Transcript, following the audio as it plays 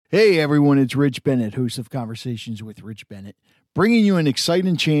Hey everyone, it's Rich Bennett, host of Conversations with Rich Bennett, bringing you an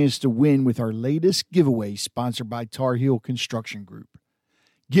exciting chance to win with our latest giveaway sponsored by Tar Heel Construction Group.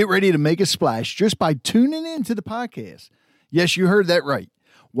 Get ready to make a splash just by tuning in to the podcast. Yes, you heard that right.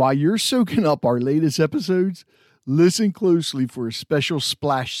 While you're soaking up our latest episodes, listen closely for a special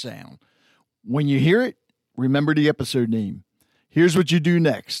splash sound. When you hear it, remember the episode name. Here's what you do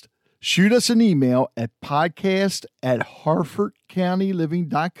next. Shoot us an email at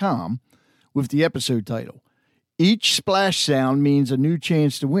podcast@harfordcountyliving.com with the episode title. Each splash sound means a new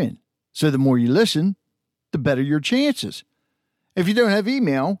chance to win. So the more you listen, the better your chances. If you don't have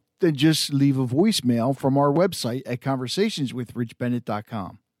email, then just leave a voicemail from our website at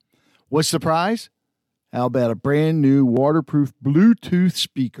conversationswithrichbennett.com. What's the prize? How about a brand new waterproof Bluetooth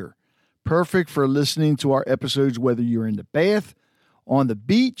speaker? Perfect for listening to our episodes whether you're in the bath, on the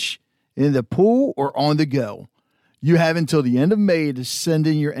beach, in the pool, or on the go. You have until the end of May to send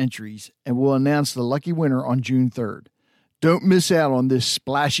in your entries, and we'll announce the lucky winner on June 3rd. Don't miss out on this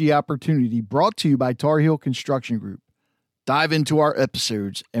splashy opportunity brought to you by Tar Heel Construction Group. Dive into our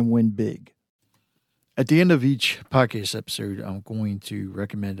episodes and win big. At the end of each podcast episode, I'm going to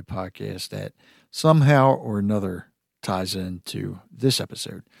recommend a podcast that somehow or another ties into this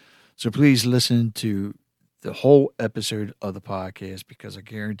episode. So please listen to the whole episode of the podcast because I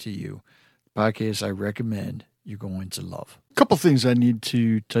guarantee you, the podcast I recommend you're going to love. A couple things I need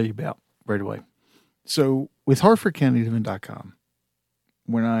to tell you about right away. So with HartfordCountyLiving.com,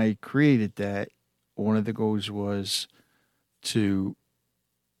 when I created that, one of the goals was to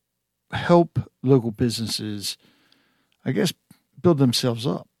help local businesses, I guess, build themselves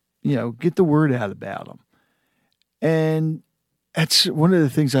up, get the word out about them. And that's one of the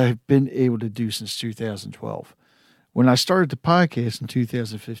things I've been able to do since 2012. When I started the podcast in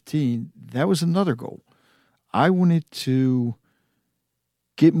 2015, that was another goal. I wanted to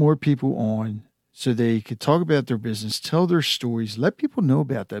get more people on so they could talk about their business, tell their stories, let people know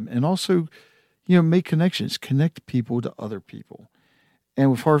about them, and also, make connections, connect people to other people.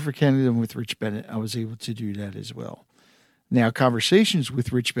 And with Hartford County and with Rich Bennett, I was able to do that as well. Now, Conversations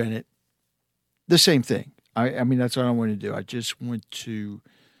with Rich Bennett, the same thing. I mean, that's what I want to do. I just want to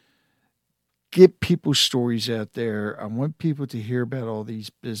get people's stories out there. I want people to hear about all these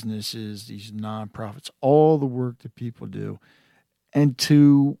businesses, these nonprofits, all the work that people do, and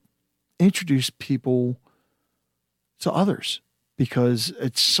to introduce people to others because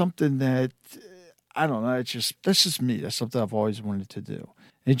it's something that, I don't know, that's just me. That's something I've always wanted to do.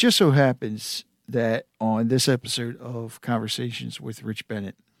 And it just so happens that on this episode of Conversations with Rich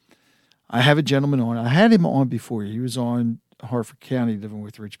Bennett, I have a gentleman on. I had him on before. He was on Hartford County Living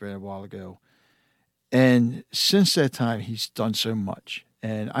with Rich Bennett a while ago. And since that time, he's done so much.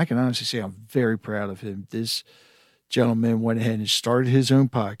 And I can honestly say I'm very proud of him. This gentleman went ahead and started his own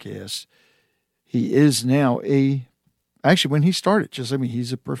podcast. He is now when he started,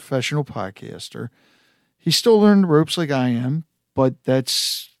 he's a professional podcaster. He's still learning the ropes like I am, but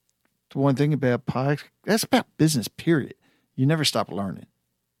that's the one thing about that's about business, period. You never stop learning.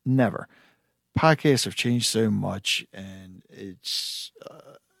 Never. Podcasts have changed so much, and it's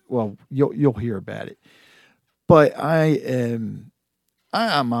you'll hear about it. But I'm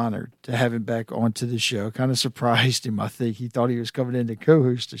honored to have him back onto the show. Kind of surprised him. I think he thought he was coming in to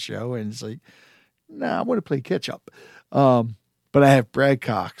co-host the show, and it's like, nah, I want to play catch up. But I have Brad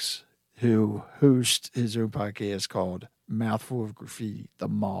Cox, who hosts his own podcast called Mouthful of Graffiti, The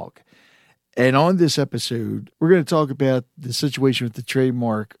Mog. And on this episode, we're going to talk about the situation with the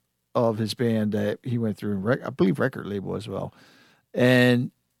trademark of his band that he went through, I believe record label as well.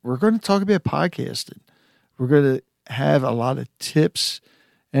 And we're going to talk about podcasting. We're going to have a lot of tips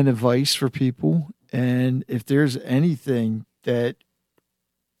and advice for people. And if there's anything that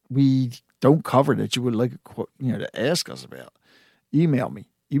we don't cover that you would like, to ask us about, email me.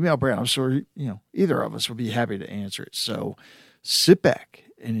 Email Brad. I'm sure, either of us will be happy to answer it. So sit back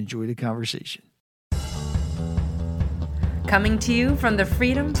and enjoy the conversation. Coming to you from the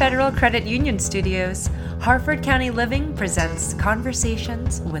Freedom Federal Credit Union Studios, Hartford County Living presents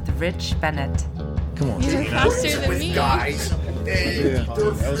Conversations with Rich Bennett. Come on. You're faster than me. Guys. That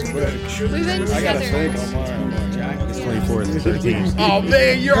was quick. We've been together. It's 24th and 13th. Oh,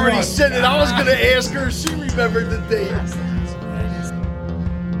 man, you already said it. I was going to ask her if she remembered the date.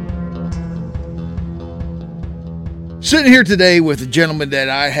 Sitting here today with a gentleman that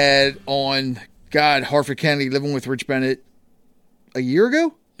I had on, Hartford County Living with Rich Bennett a year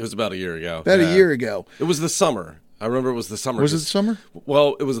ago? It was about a year ago. A year ago. It was the summer. I remember it was the summer. Was it the summer?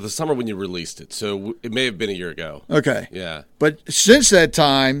 Well, it was the summer when you released it, so it may have been a year ago. Okay. Yeah. But since that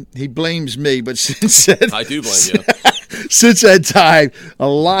time, he blames me, but since that... I do blame you. since that time, a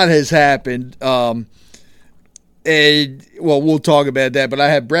lot has happened. And we'll talk about that. But I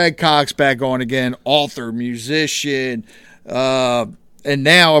had Brad Cox back on again, author, musician, and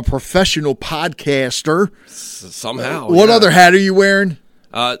now a professional podcaster. Somehow. What other hat are you wearing?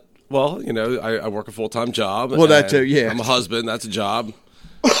 Well, I work a full-time job. Well, that too, yeah. I'm a husband. That's a job.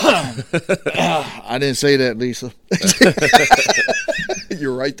 I didn't say that, Lisa.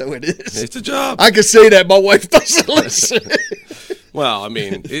 You're right, though. It is. It's a job. I can say that. My wife doesn't listen. Well, I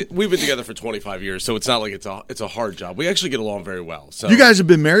mean, we've been together for 25 years, so it's not like it's a hard job. We actually get along very well. So you guys have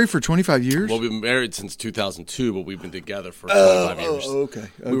been married for 25 years? Well, we've been married since 2002, but we've been together for 25 years. Okay.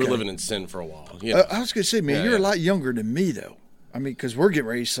 We were living in sin for a while. I was going to say, man, you're a lot younger than me, though. I mean, because we're getting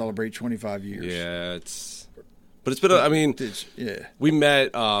ready to celebrate 25 years. Yeah, but it's been, we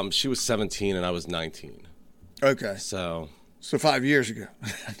met, she was 17 and I was 19. Okay. So 5 years ago.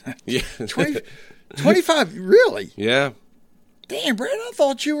 Yeah. 25, really? Yeah. Damn, Brad, I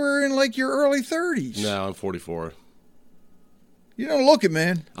thought you were in like your early 30s. No, I'm 44. You don't look it,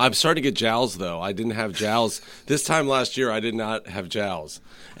 man. I'm starting to get jowls, though. I didn't have jowls. This time last year, I did not have jowls.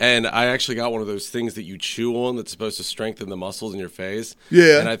 And I actually got one of those things that you chew on that's supposed to strengthen the muscles in your face.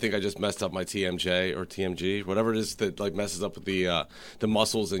 Yeah. And I think I just messed up my TMJ or TMG, whatever it is that like messes up with the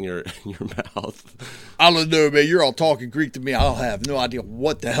muscles in your mouth. I don't know, man. You're all talking Greek to me. I don't have no idea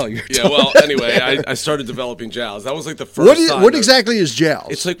what the hell you're talking well, anyway, I started developing jowls. That was like the first time. What exactly is jowls?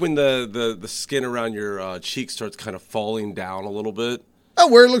 It's like when the skin around your cheek starts kind of falling down a little bit. Oh,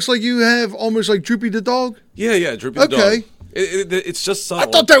 where it looks like you have almost like Droopy the dog? Yeah, Droopy the dog. Okay. It's just subtle.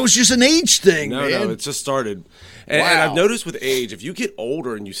 I thought that was just an age thing, man. No, it's just started. And I've noticed with age, if you get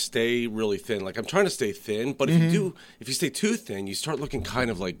older and you stay really thin, like I'm trying to stay thin, but if you stay too thin, you start looking kind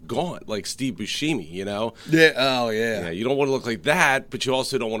of like gaunt, like Steve Buscemi, Yeah, oh yeah. Yeah, you don't want to look like that, but you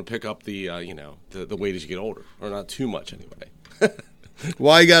also don't want to pick up the the weight as you get older, or not too much anyway.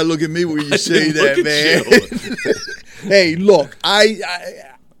 Why you gotta look at me when you say that, man? Hey, look,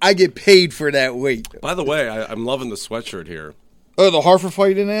 I get paid for that weight. By the way, I'm loving the sweatshirt here. Oh, the Hartford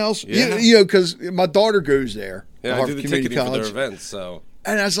Fighting Owls? Yeah. Because my daughter goes there. Yeah, I do the ticketing for their events, so.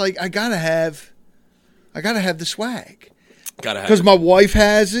 And I was like, I gotta have the swag. Gotta have because my wife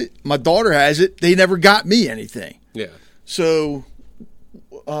has it, my daughter has it. They never got me anything. Yeah. So,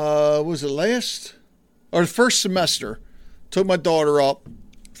 was it the first semester? Took my daughter up.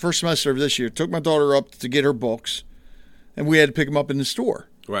 First semester of this year, took my daughter up to get her books, and we had to pick them up in the store.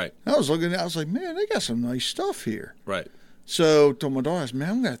 Right. I was looking. I was like, man, they got some nice stuff here. Right. So told my daughter, I said, man,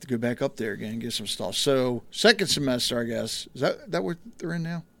 I'm gonna have to go back up there again and get some stuff. So second semester, I guess, is that what they're in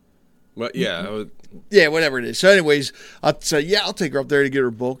now? Well, yeah. Yeah, whatever it is. So anyways, I said, yeah, I'll take her up there to get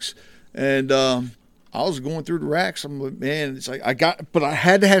her books. And I was going through the racks. I'm like, man, it's like but I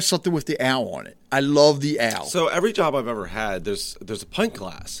had to have something with the owl on it. I love the owl. So every job I've ever had, there's a pint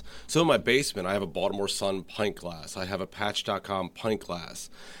glass. So in my basement, I have a Baltimore Sun pint glass. I have a Patch.com pint glass.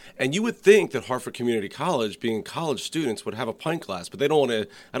 And you would think that Hartford Community College, being college students, would have a pint glass, but they don't want to.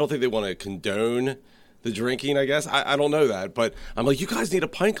 I don't think they want to condone the drinking, I guess. I don't know that, but I'm like, you guys need a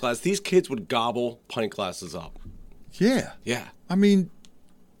pint glass. These kids would gobble pint glasses up. Yeah. Yeah. I mean,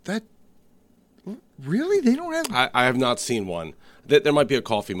 really? They don't have... I have not seen one. There might be a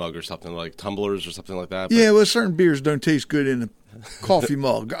coffee mug or something, like tumblers or something like that. But... Yeah, well, certain beers don't taste good in a coffee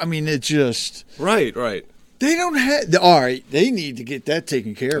mug. I mean, it just... Right. They don't have... All right, they need to get that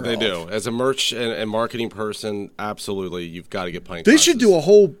taken care of. They do. As a merch and marketing person, absolutely, you've got to get pint glasses. glasses. They should do a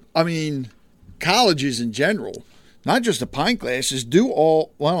whole... I mean, colleges in general, not just the pint glasses, do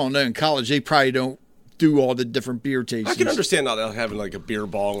all... Well, I don't know. In college, they probably don't do all the different beer tastings. I can understand not having like a beer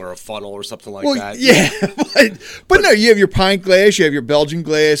bong or a funnel or something like that. Yeah, but no, you have your pint glass, you have your Belgian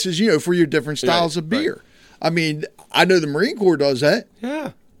glasses, for your different styles of beer. Right. I mean, I know the Marine Corps does that.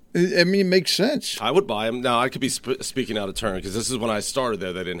 Yeah. I mean, it makes sense. I would buy them. Now, I could be speaking out of turn because this is when I started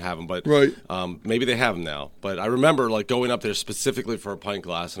there. They didn't have them, but right. Maybe they have them now. But I remember like going up there specifically for a pint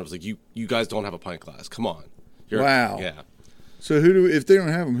glass, and I was like, "You guys don't have a pint glass. Come on." Wow. Yeah. So if they don't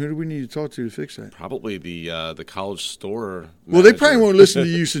have them, who do we need to talk to fix that? Probably the college store manager. Well, they probably won't listen to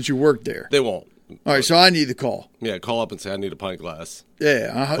you since you work there. They won't. All right, so I need to call. Yeah, call up and say I need a pint glass.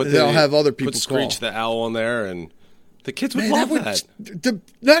 Yeah, they'll have other people put call. Screech the Owl on there, and the kids would love that.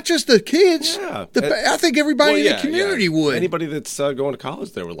 Not just the kids. Yeah. I think everybody in the community would. Anybody that's going to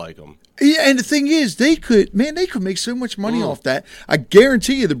college there would like them. Yeah, and the thing is, they could make so much money off that. I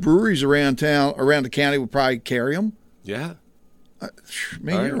guarantee you the breweries around the county would probably carry them. Yeah.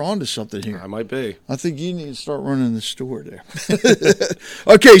 Man, you're on to something here. I might be. I think you need to start running the store there.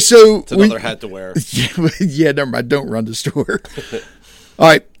 Okay, so... It's another hat to wear. Yeah, never mind. Don't run the store. All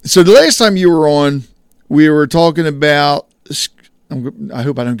right, so the last time you were on, We were talking about, I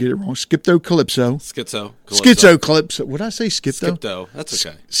hope I don't get it wrong, Schizo Calypso. Schizo Calypso. Would I say Schizo? Schizo. That's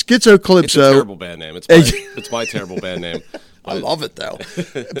okay. Schizo Calypso. It's a terrible band name. It's my terrible band name. I love it, though.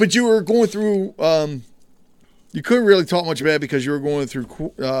 But you were going through, you couldn't really talk much about it because you were going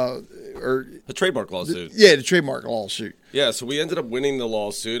through a trademark lawsuit. Yeah, the trademark lawsuit. Yeah, so we ended up winning the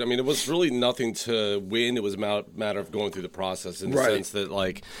lawsuit. I mean, it was really nothing to win. It was a matter of going through the process in the sense that,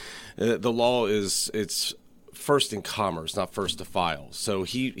 like, the law it's first in commerce, not first to file. So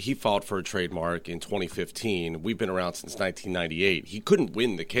he filed for a trademark in 2015. We've been around since 1998. He couldn't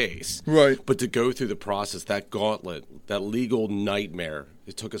win the case. Right. But to go through the process, that gauntlet, that legal nightmare,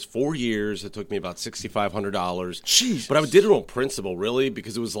 it took us 4 years. It took me about $6,500. Jesus. But I did it on principle, really,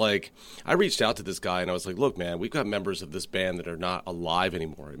 because it was like, I reached out to this guy and I was like, look, man, we've got members of this band that are not alive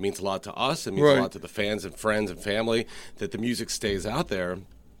anymore. It means a lot to us. It means a lot to the fans and friends and family that the music stays out there.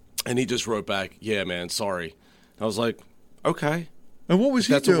 And he just wrote back, yeah, man, sorry. I was like, okay. And what was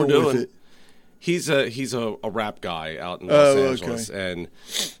he doing with it? He's a rap guy out in Los Angeles. Okay. And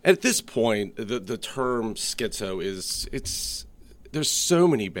at this point, the term schizo there's so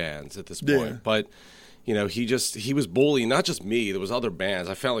many bands at this point. Yeah. But, you know, he was bullying not just me, there was other bands.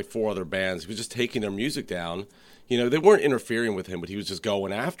 I found like 4 other bands. He was just taking their music down. You know, they weren't interfering with him, but he was just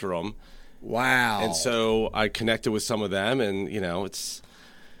going after them. Wow. And so I connected with some of them, and, you know,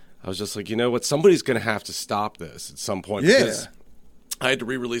 I was just like, you know what, somebody's going to have to stop this at some point. Yeah. Because I had to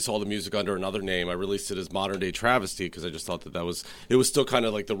re-release all the music under another name. I released it as Modern Day Travesty because I just thought that it was still kind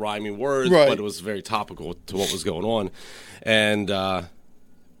of like the rhyming words, but it was very topical to what was going on. And,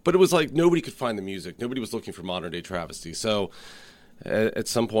 but it was like nobody could find the music. Nobody was looking for Modern Day Travesty. So at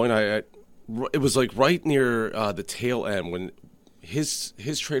some point, it was like right near the tail end when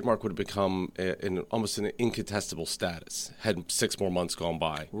his trademark would have become almost an incontestable status had 6 more months gone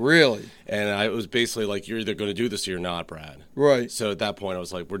by. Really? And it was basically like, you're either going to do this or you're not, Brad. Right. So at that point, I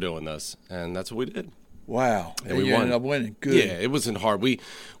was like, we're doing this. And that's what we did. Wow. And we won. Ended up winning. Good. Yeah, it wasn't hard. We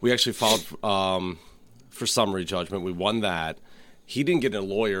actually filed for summary judgment. We won that. He didn't get a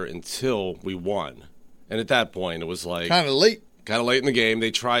lawyer until we won. And at that point, it was like... Kind of late in the game.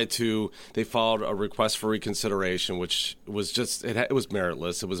 They filed a request for reconsideration, which was just, it was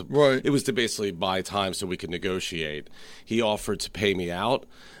meritless. It was to basically buy time so we could negotiate. He offered to pay me out.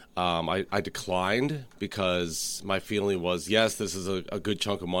 I declined because my feeling was, yes, this is a good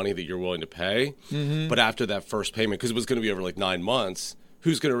chunk of money that you're willing to pay. Mm-hmm. But after that first payment, because it was going to be over like 9 months,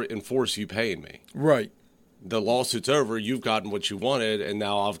 who's going to enforce you paying me? Right. The lawsuit's over, you've gotten what you wanted, and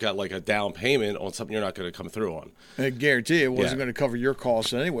now I've got like a down payment on something you're not going to come through on. I guarantee it wasn't going to cover your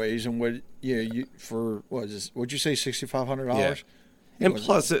costs anyways. And what'd you say, $6,500? Yeah. And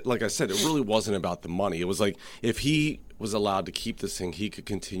plus, like I said, it really wasn't about the money. It was like if he was allowed to keep this thing, he could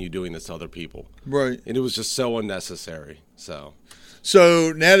continue doing this to other people. Right. And it was just so unnecessary. So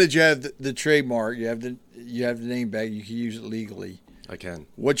now that you have the trademark, you have the name back, you can use it legally. I can.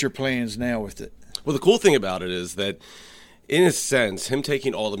 What's your plans now with it? Well, the cool thing about it is that, in a sense, him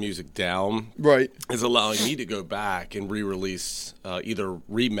taking all the music down is allowing me to go back and re-release either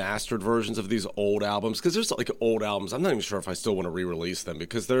remastered versions of these old albums. Because there's like old albums, I'm not even sure if I still want to re-release them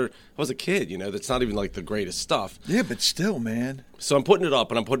because I was a kid, you know, that's not even like the greatest stuff. Yeah, but still, man. So I'm putting it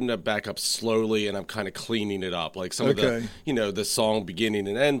up, and I'm putting it back up slowly, and I'm kind of cleaning it up. Like some of the, you know, the song beginning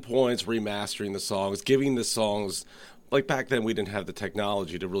and end points, remastering the songs, giving the songs... Like back then, we didn't have the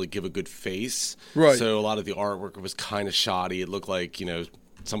technology to really give a good face. Right. So a lot of the artwork was kind of shoddy. It looked like, you know,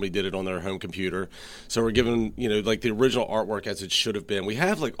 somebody did it on their home computer. So we're giving, you know, like the original artwork as it should have been. We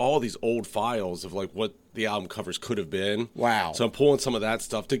have like all these old files of like what the album covers could have been. Wow. So I'm pulling some of that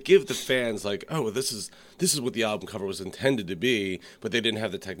stuff to give the fans like, oh, this is what the album cover was intended to be, but they didn't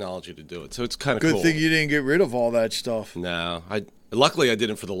have the technology to do it. So it's kind of cool. Good thing you didn't get rid of all that stuff. No, luckily I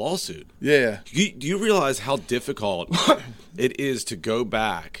didn't for the lawsuit. Yeah. Do you realize how difficult it is to go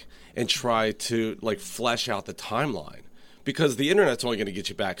back and try to like flesh out the timeline? Because the internet's only going to get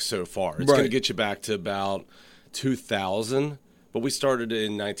you back so far. It's going to get you back to about 2000, but we started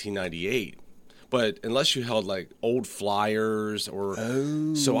in 1998. But unless you held like old flyers or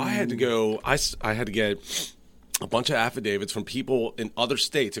so I had to go I had to get a bunch of affidavits from people in other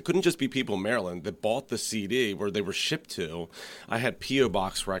states. It couldn't just be people in Maryland that bought the CD where they were shipped to. I had P.O.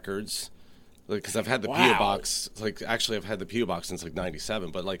 Box records because I've had the P.O. Box. Like actually, I've had the P.O. Box since like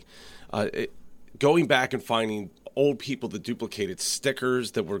 '97. But like going back and finding old people that duplicated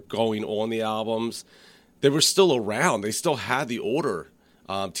stickers that were going on the albums, they were still around. They still had the order.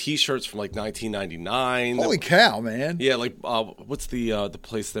 T-shirts from like 1999. Holy cow, man! Yeah, like what's the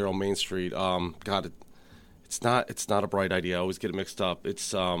place there on Main Street? God. It's not a Bright Idea. I always get it mixed up.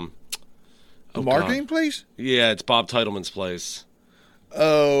 It's marketing place? Yeah, it's Bob Titleman's place.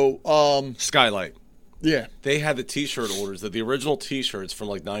 Oh, Skylight. yeah. They had the T-shirt orders, the original T-shirts from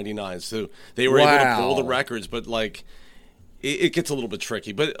like '99. So they were able to pull the records, but like it gets a little bit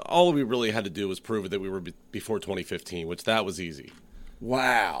tricky. But all we really had to do was prove that we were before 2015, which that was easy.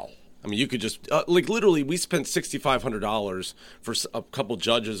 Wow. I mean, you could just like literally, we spent $6,500 for a couple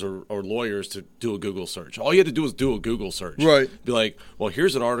judges or lawyers to do a Google search. All you had to do was do a Google search. Right. Be like, well,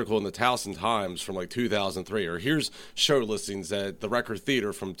 here's an article in the Towson Times from like 2003, or here's show listings at the Record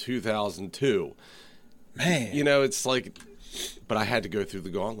Theater from 2002. Man. You know, it's like, but I had to go through the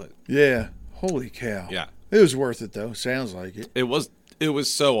gauntlet. Yeah. Holy cow. Yeah. It was worth it, though. Sounds like it. It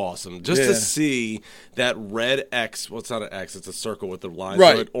was so awesome just to see that red X. Well, it's not an X; it's a circle with the line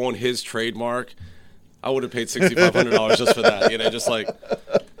through it on his trademark. I would have paid $6,500 just for that. You know, just like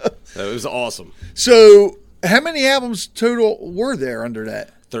it was awesome. So, how many albums total were there under that?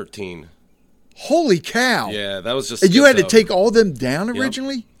 13. Holy cow! Yeah, that was just. And you had to take all them down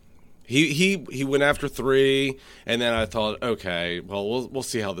originally. Yep. He went after 3, and then I thought, okay, well, we'll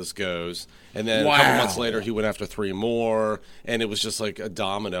see how this goes. And then a couple months later, he went after 3 more, and it was just like a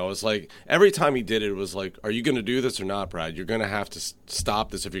domino. It was like every time he did it, it was like, are you going to do this or not, Brad? You're going to have to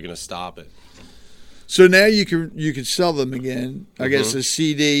stop this if you're going to stop it. So now you can sell them again. I guess a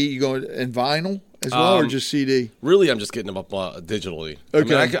CD, you go in vinyl as well, or just CD? Really, I'm just getting them up digitally.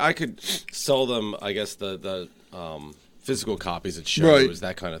 Okay, I mean, I could sell them. I guess the physical copies at shows,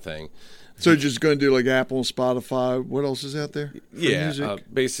 that kind of thing. So just going to do like Apple and Spotify. What else is out there? Yeah,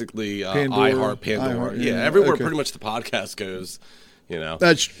 basically Pandora, iHeart. Yeah, everywhere pretty much the podcast goes. You know,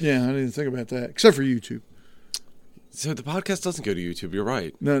 I didn't even think about that, except for YouTube. So the podcast doesn't go to YouTube. You're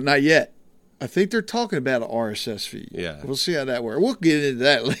right. No, not yet. I think they're talking about an RSS feed. Yeah, we'll see how that works. We'll get into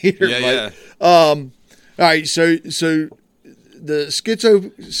that later. Yeah. All right. So the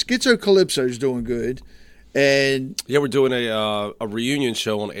Schizo Calypso is doing good. And yeah, we're doing a reunion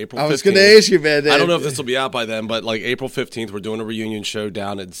show on April 15th. I was going to ask you about that. I don't know if this will be out by then, but like April 15th, we're doing a reunion show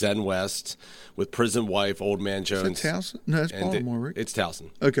down at Zen West with Prison Wife, Old Man Jones. Is that Towson? No, it's Baltimore, right? It's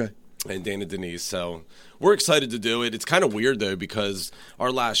Towson. Okay. And Dana Denise. So we're excited to do it. It's kind of weird, though, because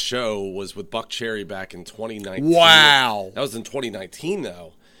our last show was with Buck Cherry back in 2019. Wow. That was in 2019,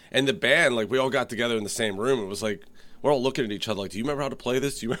 though. And the band, like, we all got together in the same room. It was like, we're all looking at each other like, do you remember how to play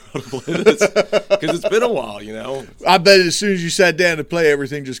this? Do you remember how to play this? Because it's been a while, you know? I bet as soon as you sat down to play,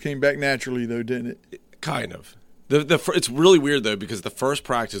 everything just came back naturally, though, didn't it? Kind of. It's really weird, though, because the first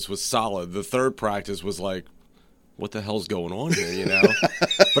practice was solid. The third practice was like, what the hell's going on here, you know?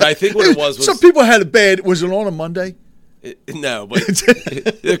 But I think what it was some people had a bad. Was it on a Monday? No, but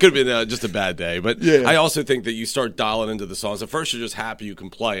it could have been just a bad day. But yeah. I also think that you start dialing into the songs. At first, you're just happy you can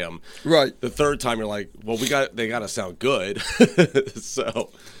play them. Right. The third time, you're like, well, they got to sound good.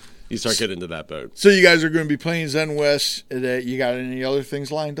 So you start getting into that boat. So you guys are going to be playing Zen West. You got any other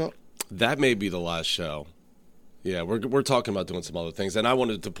things lined up? That may be the last show. Yeah, we're talking about doing some other things, and I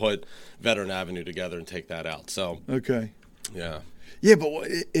wanted to put Veteran Avenue together and take that out. So okay. Yeah. Yeah, but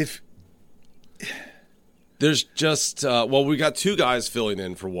if. There's just, we got 2 guys filling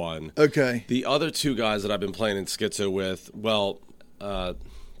in for one. Okay. The other 2 guys that I've been playing in Schizo with,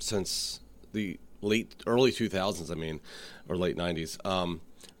 since the early 2000s, or late 90s,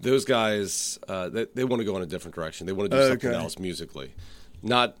 those guys, they want to go in a different direction. They want to do something else musically.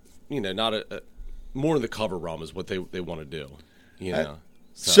 Not more in the cover realm is what they want to do, you know.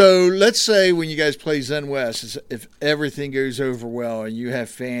 So let's say when you guys play Zen West, if everything goes over well and you have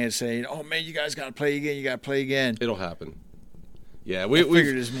fans saying, "Oh man, you guys got to play again, you got to play again," it'll happen. Yeah, we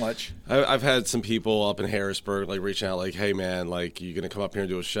figured as much. I've had some people up in Harrisburg like reaching out, like, "Hey man, like, you gonna come up here and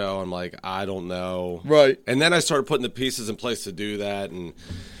do a show?" I'm like, "I don't know." Right. And then I started putting the pieces in place to do that, and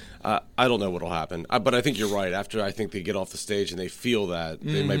I don't know what'll happen. But I think you're right. After I think they get off the stage and they feel that,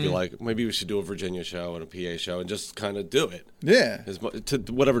 they might be like, maybe we should do a Virginia show and a PA show and just kind of do it. Yeah. To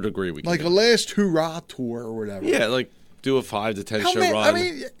whatever degree we can. Like a last hurrah tour or whatever. Yeah, like do a 5 to 10 show run. I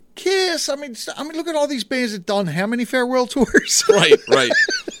mean, Kiss. I mean, look at all these bands that done how many farewell tours? Right.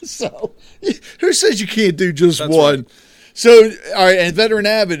 So, who says you can't do just That's one? right. So, all right, and Veteran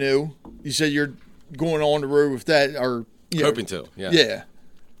Avenue, you said you're going on the road with that, or hoping to, yeah. Yeah.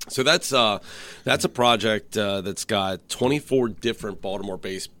 So that's a project that's got 24 different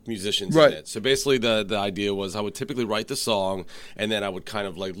Baltimore-based musicians in it. So basically the idea was I would typically write the song, and then I would kind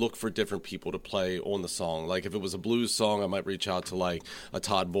of like look for different people to play on the song. Like if it was a blues song, I might reach out to like a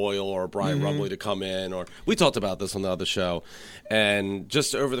Todd Boyle or a Brian Rumley to come in. Or we talked about this on the other show. And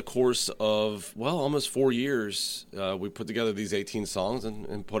just over the course of, almost 4 years, we put together these 18 songs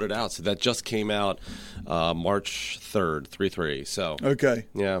and put it out. So that just came out March 3rd, 3/3. So okay.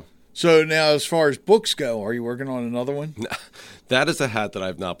 Yeah. So now, as far as books go, are you working on another one? That is a hat that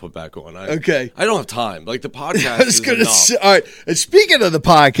I've not put back on. Okay. I don't have time. Like the podcast I was is going to enough. say, all right. And speaking of the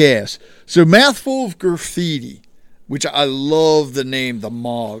podcast, so Mouthful of Graffiti, which I love the name, the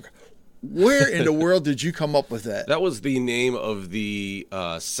MOG. Where in the world did you come up with that? That was the name of the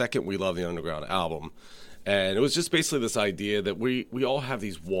second We Love the Underground album. And it was just basically this idea that we all have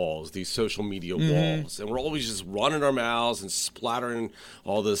these walls, these social media walls, and we're always just running our mouths and splattering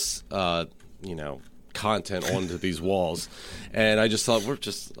all this, content onto these walls. And I just thought we're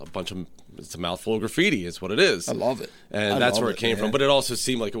just a bunch of, it's a mouthful of graffiti is what it is. I love it. And that's where it came from. But it also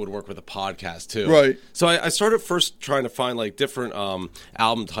seemed like it would work with a podcast too. Right. So I started first trying to find like different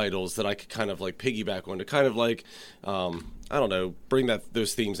album titles that I could kind of like piggyback on to kind of like, I don't know, bring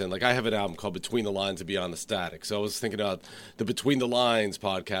those themes in. Like I have an album called Between the Lines and Beyond the Static. So I was thinking about the Between the Lines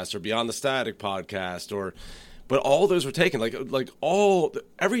podcast or Beyond the Static podcast but all those were taken.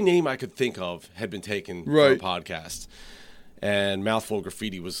 Every name I could think of had been taken from a podcast. And Mouthful of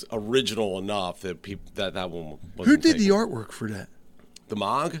Graffiti was original enough that that one wasn't Who did taken. the artwork for that? The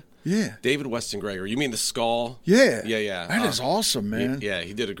MOG? Yeah. David Weston Gregory. You mean the skull? Yeah. Yeah. That is awesome, man.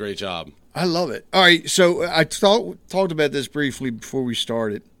 He did a great job. I love it. All right, so I talked about this briefly before we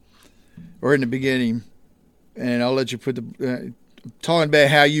started, or in the beginning, and I'll let you put talking about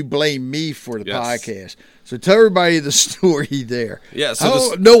how you blame me for the podcast. So tell everybody the story there. Yeah, so I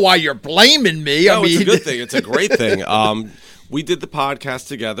don't know why you're blaming me. No, it's a good thing. It's a great thing. We did the podcast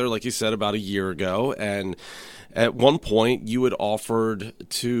together, like you said, about a year ago, and at one point you had offered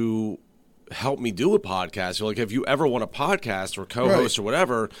to help me do a podcast. You're like, if you ever want a podcast or co-host or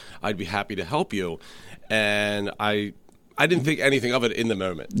whatever, I'd be happy to help you. And I didn't think anything of it in the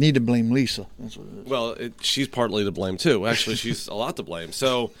moment. Need to blame Lisa. That's what it is. Well, she's partly to blame too. Actually, she's a lot to blame.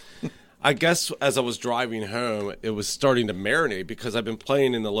 So I guess as I was driving home, it was starting to marinate because I've been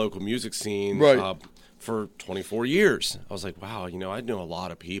playing in the local music scene for 24 years. I was like, wow, I know a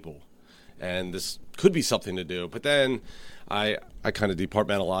lot of people, and this could be something to do. But then I kind of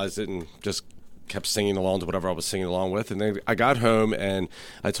departmentalized it and just kept singing along to whatever I was singing along with. And then I got home and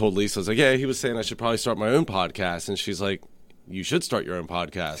I told Lisa, I was like, yeah, he was saying I should probably start my own podcast. And she's like, you should start your own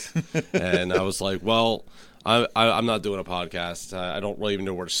podcast. And I was like, well, I'm not doing a podcast. I don't really even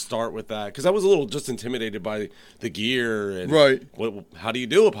know where to start with that because I was a little just intimidated by the gear and how do you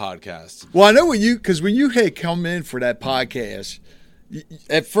do a podcast? Well, I know when you had come in for that podcast,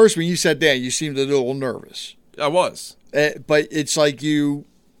 at first when you sat down, you seemed a little nervous. I was. But it's like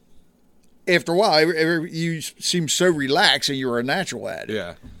after a while, you seem so relaxed and you're a natural at it.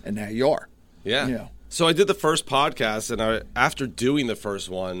 Yeah. And now you are. Yeah. So I did the first podcast, and after doing the first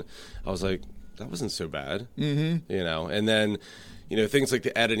one, I was like, that wasn't so bad. Mm-hmm. And then, things like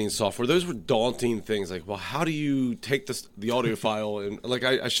the editing software, those were daunting things. Like, well, how do you take the audio file and, like,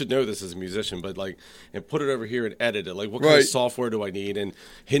 I should know this as a musician, but, like, and put it over here and edit it. Like, what kind of software do I need? And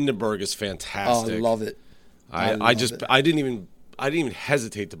Hindenburg is fantastic. Oh, I love it. I didn't even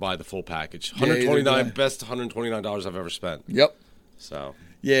hesitate to buy the full package. Best $129 I've ever spent. Yep. So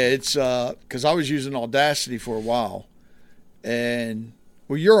yeah, it's because I was using Audacity for a while, and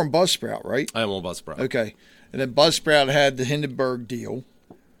you're on Buzzsprout, right? I am on Buzzsprout. Okay, and then Buzzsprout had the Hindenburg deal,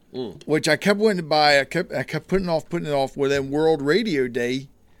 which I kept wanting to buy. I kept putting it off. Well, then World Radio Day,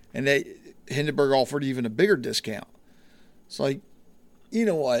 and Hindenburg offered even a bigger discount. It's like, you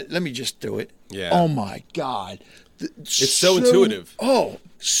know what? Let me just do it. Yeah. Oh my God. It's so intuitive. Oh,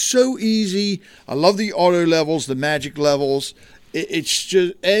 so easy. I love the auto levels, the magic levels. It's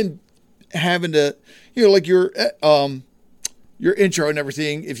just, and having to, like your intro and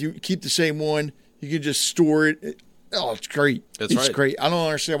everything, if you keep the same one, you can just store it. Oh, it's great. It's great. I don't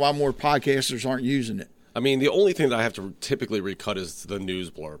understand why more podcasters aren't using it. I mean, the only thing that I have to typically recut is the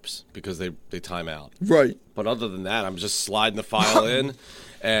news blurbs because they time out. Right. But other than that, I'm just sliding the file in.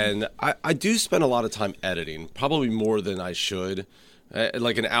 And I do spend a lot of time editing, probably more than I should.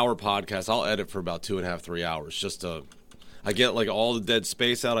 Like an hour podcast, I'll edit for about 2.5, 3 hours. I get like all the dead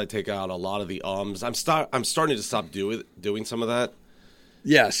space out. I take out a lot of the ums. I'm starting to stop doing some of that.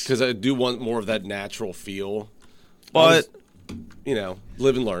 Yes. Because I do want more of that natural feel. But,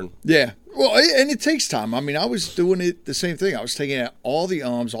 live and learn. Yeah. Well, and it takes time. I mean, I was doing it the same thing. I was taking out all the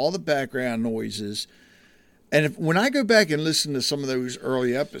ums, all the background noises. And when I go back and listen to some of those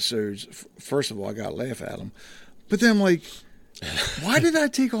early episodes, first of all, I got to laugh at them. But then I'm like, why did I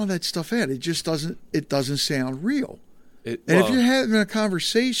take all that stuff out? It just doesn't sound real. If you're having a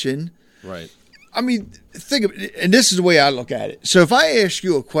conversation, right? I mean, think of it, and this is the way I look at it. So if I ask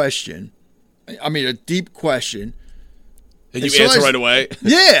you a question, a deep question, and you answer right away,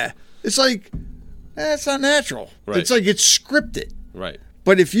 yeah, it's like that's not natural. Right. It's like it's scripted, right?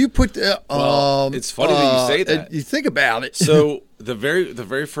 But if you put it's funny that you say that. You think about it. So the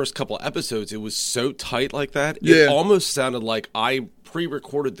very first couple of episodes, it was so tight like that. It almost sounded like I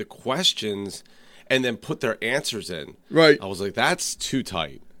pre-recorded the questions and then put their answers in. Right. I was like, that's too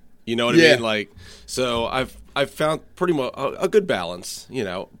tight. You know what I mean? Like, so I've found pretty much a good balance, you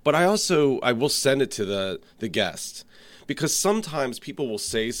know. But I will send it to the guest, because sometimes people will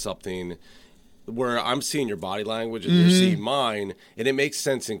say something where I'm seeing your body language and you're seeing mine, and it makes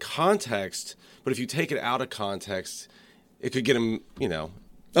sense in context. But if you take it out of context, it could get them, you know,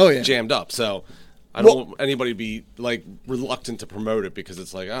 jammed up. So I don't want anybody to be like reluctant to promote it, because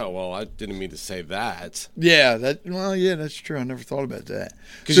it's like, oh, well, I didn't mean to say that. Yeah, that's true. I never thought about that.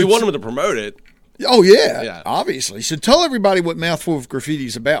 Because you want them to promote it. Oh, yeah, obviously. So tell everybody what Mouthful of Graffiti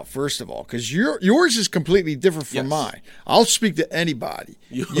is about, first of all, because yours is completely different from mine. I'll speak to anybody.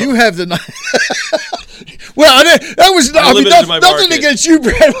 You have the... Well, that was nothing against you,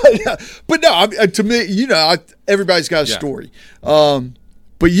 Brad. But no, to me, you know, everybody's got a story.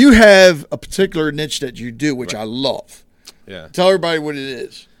 But you have a particular niche that you do, which I love. Yeah. Tell everybody what it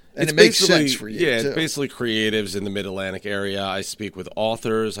is. And it makes sense for you. Yeah, it's basically creatives in the Mid-Atlantic area. I speak with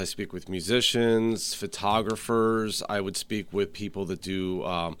authors. I speak with musicians, photographers. I would speak with people that do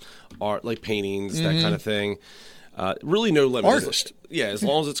art, like paintings, that kind of thing. Really no limit. Artist. Yeah, as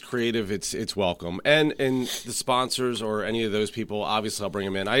long as it's creative, it's welcome. And the sponsors or any of those people, obviously I'll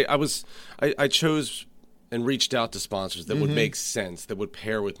bring them in. I chose and reached out to sponsors that would make sense, that would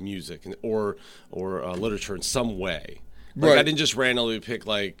pair with music or literature in some way. Like, I didn't just randomly pick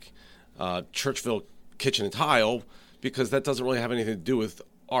like Churchville Kitchen and Tile, because that doesn't really have anything to do with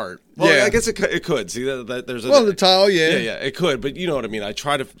art. Well, I guess it could. See, that there's the tile, yeah, it could. But you know what I mean. I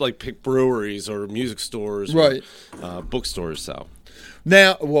try to like pick breweries or music stores, or, bookstores. So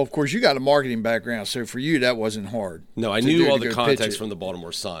now, well, of course, you got a marketing background, so for you that wasn't hard. No, I knew all the context from the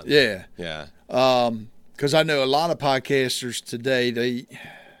Baltimore Sun. Yeah. Because I know a lot of podcasters today,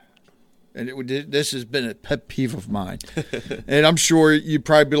 this has been a pet peeve of mine. And I'm sure you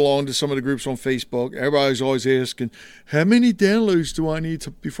probably belong to some of the groups on Facebook. Everybody's always asking, how many downloads do I need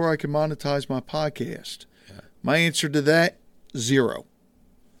before I can monetize my podcast? Yeah. My answer to that, 0.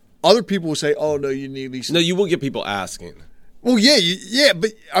 Other people will say, oh, no, you need at least... No, you will get people asking. Well,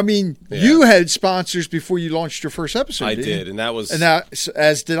 but I mean, you had sponsors before you launched your first episode. I did, and that was,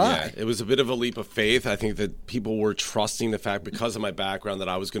 as did I. It was a bit of a leap of faith. I think that people were trusting the fact, because of my background, that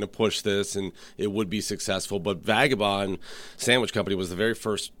I was going to push this and it would be successful. But Vagabond Sandwich Company was the very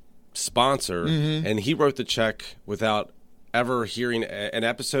first sponsor, and he wrote the check without ever hearing an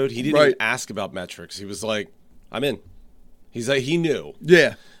episode. He didn't even ask about metrics. He was like, "I'm in." He's like, he knew.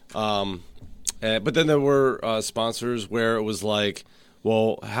 Yeah. But then there were sponsors where it was like,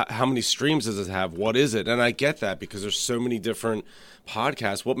 well, how many streams does it have? What is it? And I get that, because there's so many different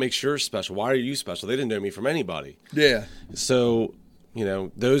podcasts. What makes yours special? Why are you special? They didn't know me from anybody. Yeah. So, you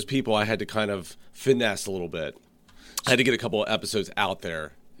know, those people I had to kind of finesse a little bit. I had to get a couple of episodes out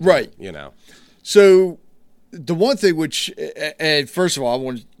there. Right. You know. So the one thing and first of all, I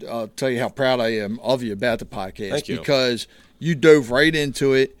want to tell you how proud I am of you about the podcast. Thank you. Because you dove right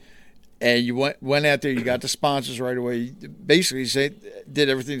into it. And you went out there, you got the sponsors right away. You basically did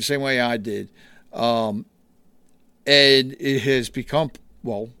everything the same way I did. And it has become,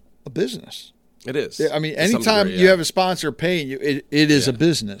 a business. It is. I mean, anytime you have a sponsor paying you, it is a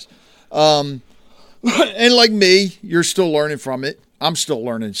business. And like me, you're still learning from it. I'm still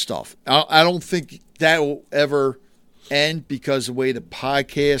learning stuff. I don't think that will ever end, because the way the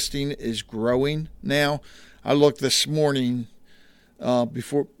podcasting is growing now. I looked this morning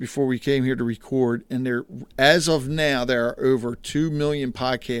before we came here to record, and as of now, there are over 2 million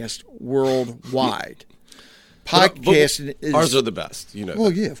podcasts worldwide. Podcasting is... Ours are the best, you know.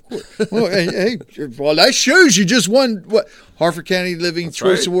 Well, yeah, of course. Well, that shows you just won Harford County Living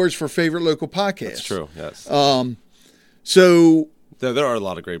Choice Awards for favorite local podcast. That's true. Yes. So there are a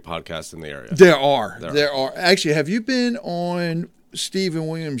lot of great podcasts in the area. There are. Actually, have you been on Stephen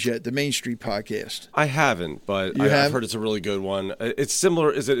Williams yet, the Main Street podcast? I haven't, but I've heard it's a really good one. It's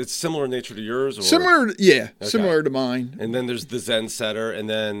similar. It's similar in nature to yours? Or? Similar, yeah. Okay. Similar to mine. And then there's the Zen Setter, and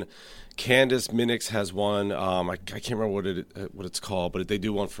then Candace Minix has one. I can't remember what it's called, but they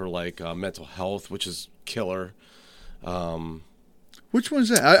do one for like mental health, which is killer. Which one's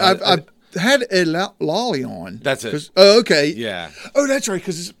that? I've had Ed Lolly on. That's it. Oh, okay. Yeah. Oh, that's right.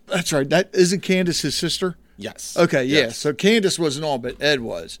 That's right. That isn't Candace his sister? Yes. Okay, yes. Yeah. So Candace wasn't on, but Ed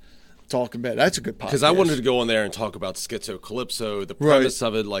was talking about it. That's a good podcast. Because I wanted to go on there and talk about Schizo Calypso, the premise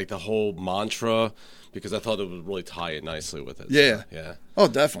of it, like the whole mantra, because I thought it would really tie it nicely with it. Yeah. So, yeah. Oh,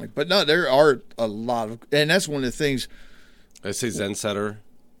 definitely. But no, there are a lot of, and that's one of the things I say Zen Setter.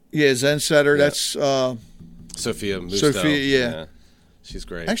 Yeah, Zen Setter. Yeah. That's Sophia Musto. Sophia, yeah. She's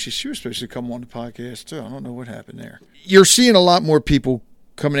great. Actually, she was supposed to come on the podcast, too. I don't know what happened there. You're seeing a lot more people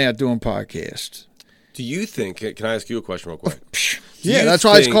coming out doing podcasts. Do you think, can I ask you a question real quick? Yeah, that's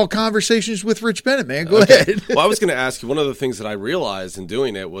why it's called Conversations with Rich Bennett, man. Go ahead. Well, I was going to ask you, one of the things that I realized in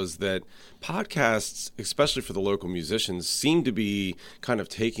doing it was that podcasts, especially for the local musicians, seem to be kind of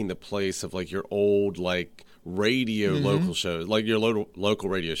taking the place of like your old like radio local shows, like your local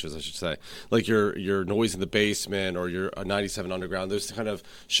radio shows, I should say, like your Noise in the Basement or your 97 Underground, those kind of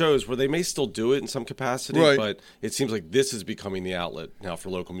shows where they may still do it in some capacity, Right. but it seems like this is becoming the outlet now for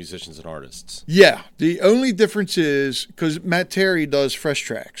local musicians and artists. Yeah, the only difference is because Matt Terry does Fresh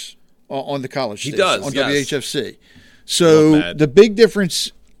Tracks on the college station, does, on yes. WHFC. Love So Matt. the big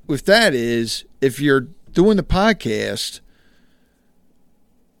difference with that is if you're doing the podcast,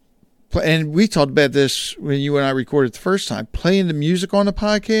 and we talked about this when you and I recorded the first time, playing the music on the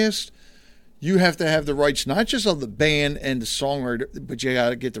podcast, you have to have the rights not just of the band and the songwriter, but you got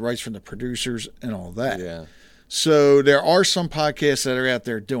to get the rights from the producers and all that. Yeah. So there are some podcasts that are out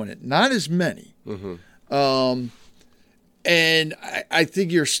there doing it. Not as many. And I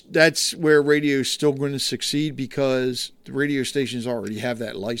think that's where radio is still going to succeed because the radio stations already have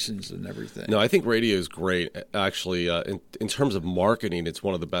that license and everything. No, I think radio is great. Actually, in terms of marketing, it's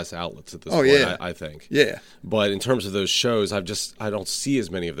one of the best outlets at this Oh, point, yeah. I think. Yeah. But in terms of those shows, I don't see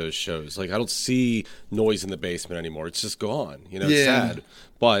as many of those shows. Like, I don't see Noise in the Basement anymore. It's just gone. You know, it's Yeah. sad.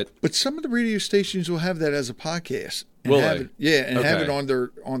 But some of the radio stations will have that as a podcast. And Will have they? it, yeah, and have Okay. it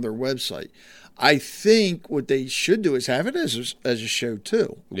on their website. I think what they should do is have it as a show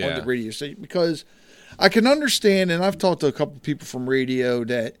too on Yeah. the radio station because I can understand, and I've talked to a couple of people from radio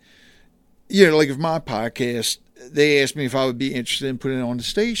that, you know, like if my podcast, they asked me if I would be interested in putting it on the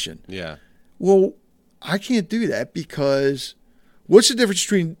station. yeah, Well, I can't do that because what's the difference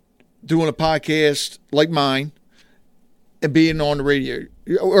between doing a podcast like mine and being on the radio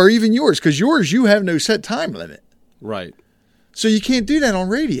or even yours? Because yours, you have no set time limit. right. So you can't do that on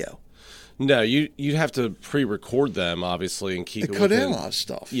radio. No, you'd have to pre-record them, obviously, and keep They it cut within, out a lot of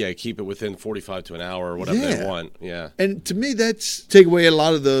stuff. Yeah, keep it within 45 to an hour or whatever they Yeah. want. Yeah. And to me, that's take away a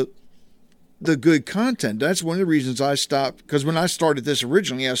lot of the good content. That's one of the reasons I stopped. Because when I started this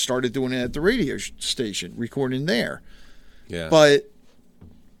originally, I started doing it at the radio station, recording there. Yeah. But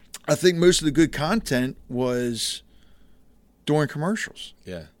I think most of the good content was during commercials.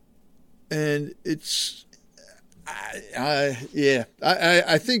 yeah. And it's,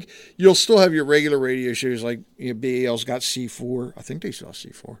 I think you'll still have your regular radio shows like BAL's got C4. I think they still have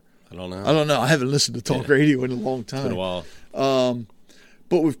C4. I don't know. I don't know. I haven't listened to talk radio in a long time. It's been a while.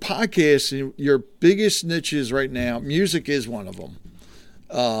 But with podcasts, your biggest niches right now, music is one of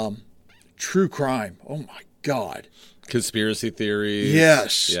them. True crime. Oh, my God. Conspiracy theories.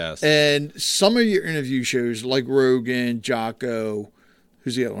 Yes. Yes. And some of your interview shows like Rogan, Jocko,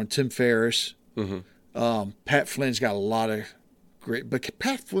 who's the other one? Tim Ferriss. Pat Flynn's got a lot of great. But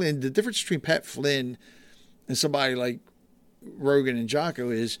Pat Flynn, the difference between Pat Flynn and somebody like Rogan and Jocko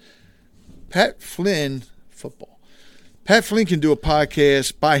is Pat Flynn, football. Pat Flynn can do a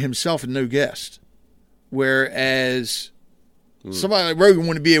podcast by himself and no guest. Whereas somebody like Rogan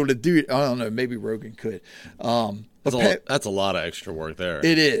wouldn't be able to do it. I don't know. Maybe Rogan could. But That's a lot of extra work there.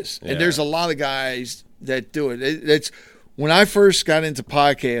 it is. Yeah. And there's a lot of guys that do it. It's when I first got into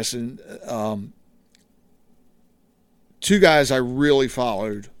podcasting, two guys I really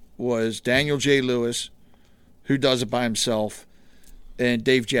followed was Daniel J. Lewis, who does it by himself, and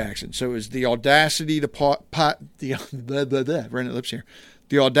Dave Jackson. So it was the Audacity, the running lips here,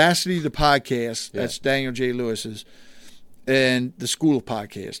 the Audacity, the podcast. Yeah. That's Daniel J. Lewis's, and the School of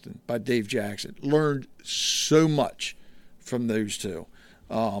Podcasting by Dave Jackson. Learned so much from those two.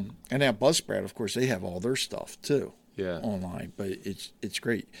 And now Buzzsprout, of course, they have all their stuff too. Yeah. Online, but it's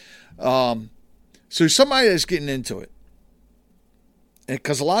great. So somebody that's getting into it,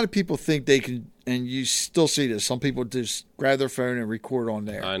 because a lot of people think they can, and you still see this. Some people just grab their phone and record on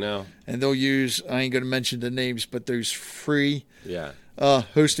there, I know. and they'll use. I ain't going to mention the names, but those free Yeah.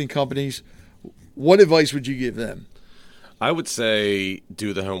 hosting companies. What advice would you give them? I would say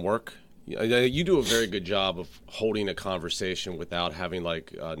do the homework. You do a very good job of holding a conversation without having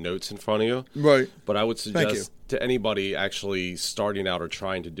like notes in front of you. Right. But I would Thank you. suggest to anybody actually starting out or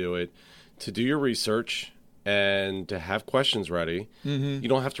trying to do it to do your research and to have questions ready. You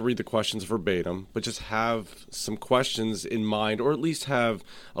don't have to read the questions verbatim, but just have some questions in mind, or at least have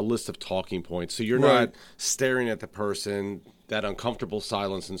a list of talking points. So you're Right. not staring at the person, that uncomfortable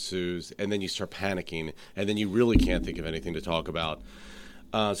silence ensues, and then you start panicking, and then you really can't think of anything to talk about.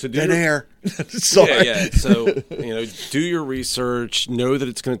 So dead air. Sorry. Yeah. So, do your research, know that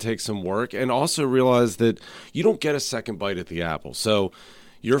it's going to take some work, and also realize that you don't get a second bite at the apple. So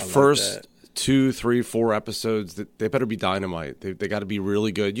your first 2, 3, 4 episodes, they better be dynamite. They got to be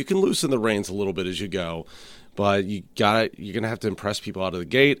really good. You can loosen the reins a little bit as you go, but you're going to have to impress people out of the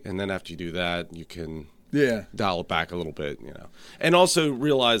gate, and then after you do that, you can dial it back a little bit, And also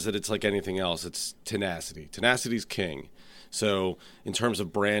realize that it's like anything else. It's tenacity. Tenacity's king. So in terms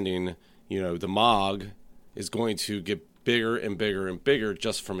of branding, the MOG is going to get bigger and bigger and bigger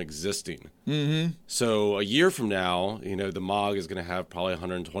just from existing. Mm-hmm. So a year from now, the MOG is going to have probably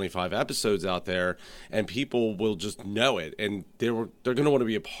 125 episodes out there, and people will just know it, and they're going to want to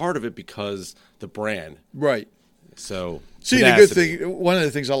be a part of it because the brand. Right. So see, tenacity. The good thing, one of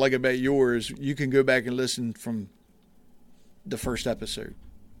the things I like about yours, you can go back and listen from the first episode.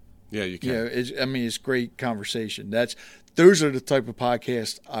 Yeah, you can. It's great conversation. Those are the type of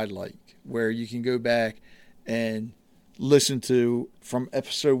podcasts I like, where you can go back and listen to from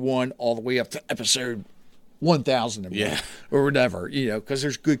episode 1 all the way up to episode 1,000 or whatever, because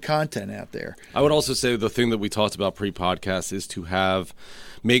there's good content out there. I would also say the thing that we talked about pre-podcast is to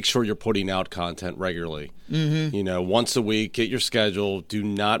make sure you're putting out content regularly. Mm-hmm. Once a week, get your schedule. Do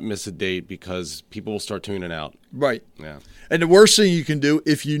not miss a date because people will start tuning out. Right. Yeah. And the worst thing you can do,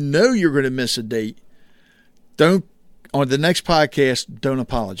 if you know you're going to miss a date, on the next podcast, don't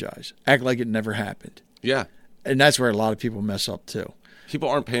apologize. Act like it never happened. Yeah. And that's where a lot of people mess up too. People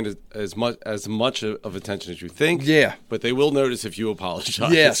aren't paying as much of attention as you think. Yeah. But they will notice if you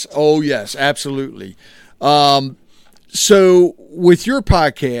apologize. Yes. Oh, yes. Absolutely. So with your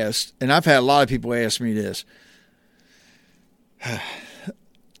podcast, and I've had a lot of people ask me this.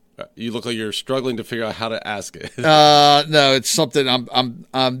 You look like you're struggling to figure out how to ask it. No, it's something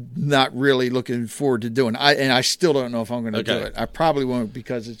I'm not really looking forward to doing. I still don't know if I'm going to do it. I probably won't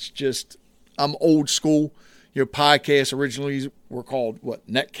because it's just I'm old school. Podcasts originally were called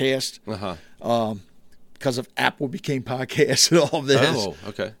Netcast. Because of Apple became podcasts and all this. Oh,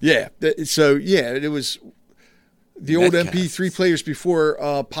 okay. Yeah. So it was the old MP3 players before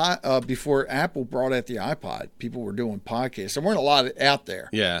Apple brought out the iPod. People were doing podcasts. There weren't a lot out there.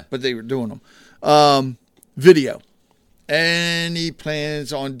 Yeah. But they were doing them. Video. Any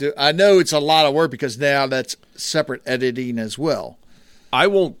plans on I know it's a lot of work because now that's separate editing as well. I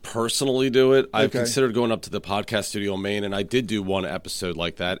won't personally do it. I've considered going up to the podcast studio in Maine, and I did do one episode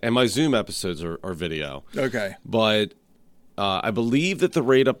like that. And my Zoom episodes are video. Okay. But I believe that the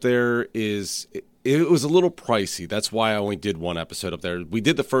rate up there is it was a little pricey. That's why I only did one episode up there. We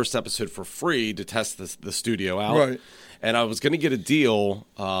did the first episode for free to test the studio out. Right. And I was going to get a deal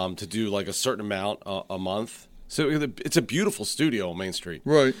to do like a certain amount a month. So it's a beautiful studio on Main Street.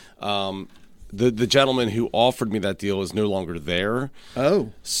 Right. The gentleman who offered me that deal is no longer there.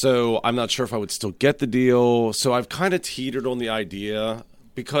 Oh. So I'm not sure if I would still get the deal. So I've kind of teetered on the idea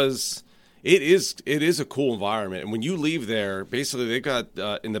because it is a cool environment. And when you leave there, basically they've got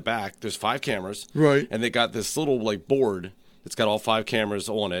in the back, there's 5 cameras. Right. And they got this little board that's got all 5 cameras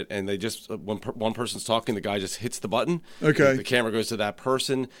on it. And they just, when one person's talking, the guy just hits the button. Okay. The camera goes to that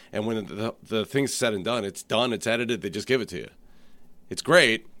person. And when the thing's said and done, it's edited, they just give it to you. It's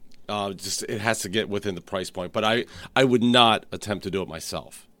great. Just it has to get within the price point, but I would not attempt to do it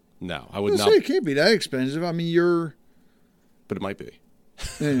myself. No, I would not. It can't be that expensive. I mean, but it might be.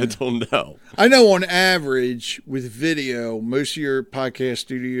 I don't know. I know on average with video, most of your podcast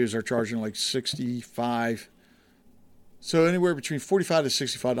studios are charging like $65, so anywhere between $45 to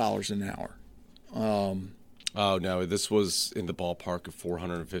 $65 an hour. Oh no, this was in the ballpark of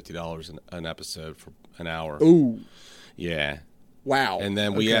 $450 an episode for an hour. Ooh, yeah. Wow. And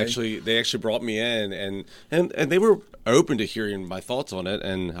then they actually brought me in and they were open to hearing my thoughts on it.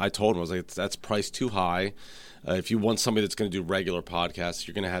 And I told them, I was like, that's priced too high. If you want somebody that's going to do regular podcasts,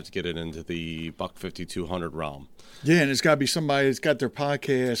 you're going to have to get it into the $150, $200 realm. Yeah, and it's got to be somebody that's got their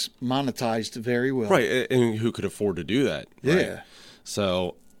podcast monetized very well. Right, and who could afford to do that. Yeah. Right?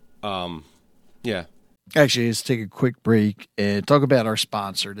 So, yeah. Actually, let's take a quick break and talk about our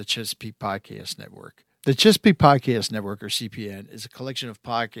sponsor, the Chesapeake Podcast Network. The Chesapeake Podcast Network, or CPN, is a collection of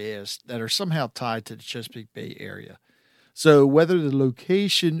podcasts that are somehow tied to the Chesapeake Bay area. So whether the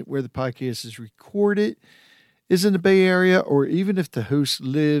location where the podcast is recorded is in the Bay Area, or even if the host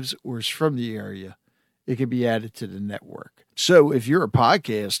lives or is from the area, it can be added to the network. So if you're a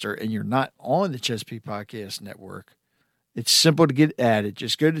podcaster and you're not on the Chesapeake Podcast Network, it's simple to get added.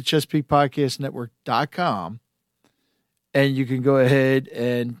 Just go to ChesapeakePodcastNetwork.com and you can go ahead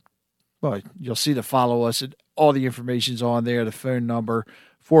and you'll see to follow us. And all the information's on there. The phone number,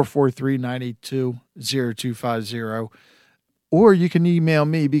 443-982-0250. Or you can email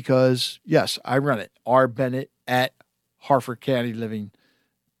me because, yes, I run it,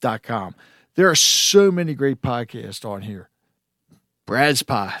 rbennett@harfordcountyliving.com. There are so many great podcasts on here. Brad's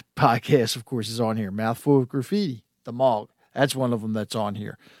podcast, of course, is on here. Mouthful of Graffiti, The Mog. That's one of them that's on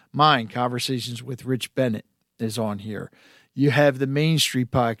here. Mine, Conversations with Rich Bennett, is on here. You have the Main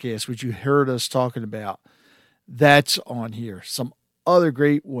Street podcast, which you heard us talking about. That's on here. Some other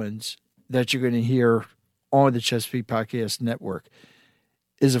great ones that you're going to hear on the Chesapeake Podcast Network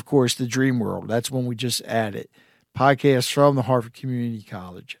is, of course, the Dream World. That's one we just added. Podcasts from the Harford Community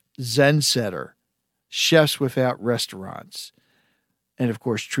College, Zen Setter, Chefs Without Restaurants, and, of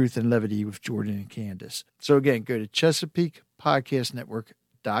course, Truth and Levity with Jordan and Candace. So, again, go to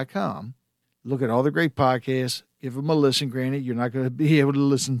ChesapeakePodcastNetwork.com. Look at all the great podcasts. Give them a listen. Granted, you're not going to be able to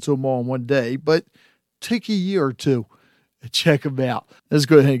listen to them all in one day, but take a year or two and check them out. Let's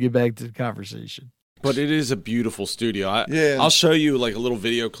go ahead and get back to the conversation. But it is a beautiful studio. Yeah. I'll show you like a little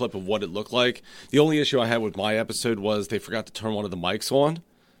video clip of what it looked like. The only issue I had with my episode was they forgot to turn one of the mics on.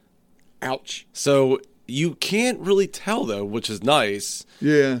 Ouch. So you can't really tell, though, which is nice.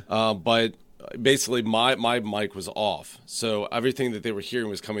 Yeah. But basically my mic was off. So everything that they were hearing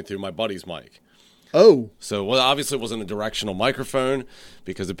was coming through my buddy's mic. Oh. So, well, obviously it wasn't a directional microphone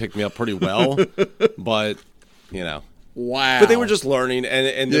because it picked me up pretty well. But, you know. Wow. But they were just learning,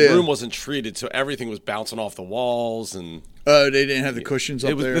 and the room wasn't treated, so everything was bouncing off the walls. And oh, they didn't have the cushions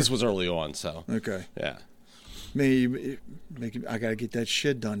up there? This was early on, so. Okay. Yeah. I got to get that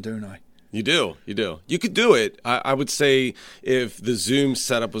shed done, don't I? You do. You could do it. I would say if the Zoom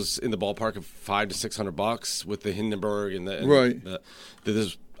setup was in the ballpark of $500 to $600 with the Hindenburg and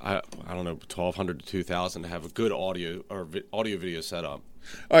there's I don't know, $1,200 to $2,000 to have a good audio or audio video setup.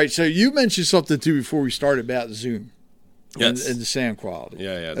 All right, so you mentioned something too before we started about Zoom. Yes. And the sound quality.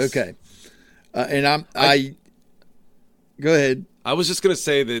 Yeah. Okay. And I go ahead. I was just going to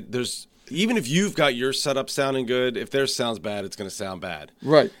say that there's, even if you've got your setup sounding good, if theirs sounds bad, it's going to sound bad.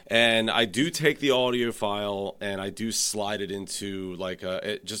 Right. And I do take the audio file and I do slide it into like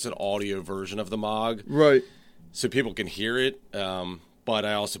just an audio version of the MOG. Right. So people can hear it. But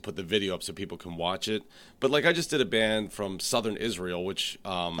I also put the video up so people can watch it. But like I just did a band from Southern Israel, which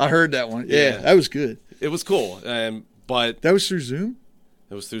I heard that one. Yeah, that was good. It was cool. But that was through Zoom?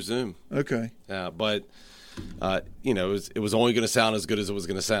 It was through Zoom. Okay. Yeah, but it was only going to sound as good as it was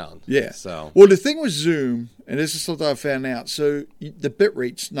going to sound. Yeah. So well, the thing with Zoom, and this is something I found out. So the bit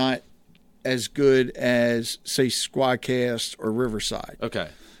rate's not as good as say Squadcast or Riverside. Okay.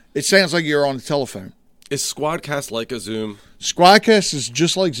 It sounds like you're on the telephone. Is Squadcast like a Zoom? Squadcast is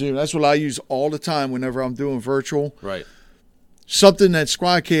just like Zoom. That's what I use all the time whenever I'm doing virtual. Right. Something that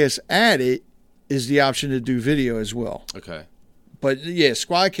Squadcast added is the option to do video as well. Okay. But yeah,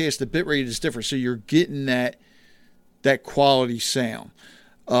 Squadcast, the bitrate is different, so you're getting that quality sound.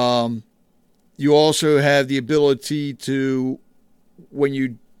 You also have the ability to, when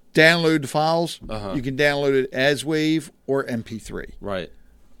you download the files, you can download it as WAV or MP3. Right.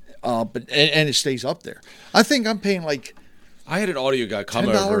 But it stays up there. I think I'm paying like I had an audio guy come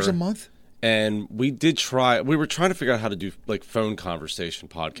over $10 a month. And we were trying to figure out how to do like phone conversation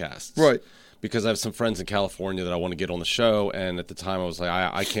podcasts. Right. Because I have some friends in California that I want to get on the show. And at the time I was like,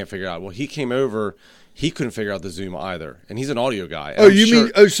 I can't figure it out. Well, he came over. He couldn't figure out the Zoom either. And he's an audio guy. Oh, you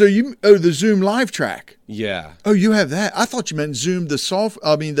mean, the Zoom live track. Yeah. Oh, you have that. I thought you meant Zoom,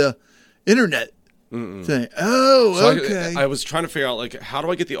 the internet thing. Oh, so okay. I was trying to figure out, like, how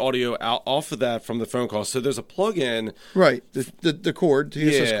do I get the audio out off of that from the phone call? So there's a plug-in. Right. The cord,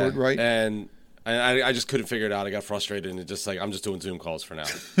 TSS cord, right. And I just couldn't figure it out. I got frustrated and just like, I'm just doing Zoom calls for now.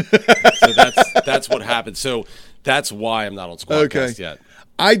 So that's what happened. So that's why I'm not on Squadcast yet.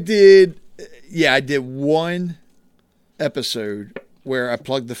 I did one episode where I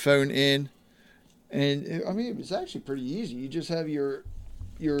plugged the phone in, and I mean it was actually pretty easy. You just have your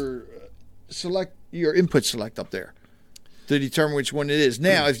input select up there to determine which one it is.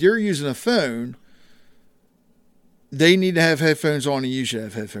 Now, if you're using a phone, they need to have headphones on, and you should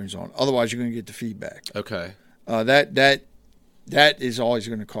have headphones on. Otherwise, you're going to get the feedback. Okay. That is always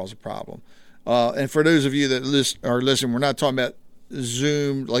going to cause a problem. And for those of you that are listening, we're not talking about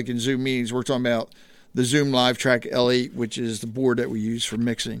Zoom like in Zoom meetings. We're talking about the Zoom Live Track L8, which is the board that we use for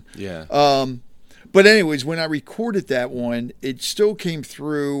mixing. Yeah. But anyways, when I recorded that one, it still came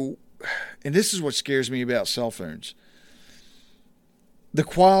through, and this is what scares me about cell phones. The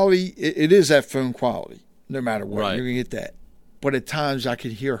quality, it is that phone quality, no matter what. Right. You're going to get that. But at times I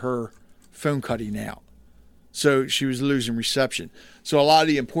could hear her phone cutting out. So she was losing reception. So a lot of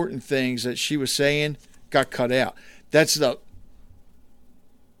the important things that she was saying got cut out. That's the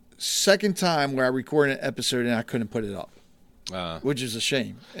second time where I recorded an episode and I couldn't put it up. which is a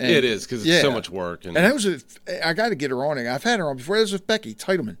shame. And, it is because it's so much work. And that was I got to get her on it. I've had her on before. That was with Becky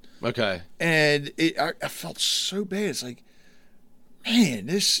Titleman. Okay. And I felt so bad. It's like, man,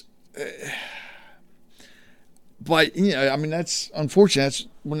 this. But I mean, that's unfortunate. That's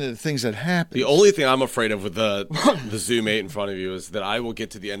one of the things that happens. The only thing I'm afraid of with the Zoom 8 in front of you is that I will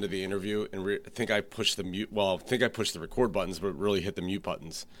get to the end of the interview and think I push the mute. Well, think I push the record buttons, but really hit the mute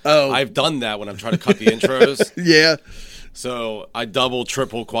buttons. Oh, I've done that when I'm trying to cut the intros. Yeah. So I double,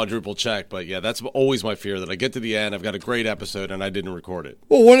 triple, quadruple check. But yeah, that's always my fear, that I get to the end, I've got a great episode, and I didn't record it.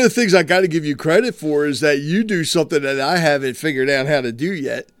 Well, one of the things I got to give you credit for is that you do something that I haven't figured out how to do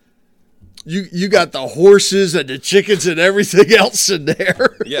yet. You got the horses and the chickens and everything else in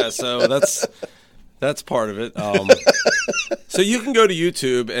there. Yeah, so that's part of it. So you can go to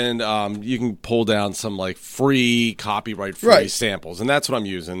YouTube and you can pull down some like free copyright-free samples, and that's what I'm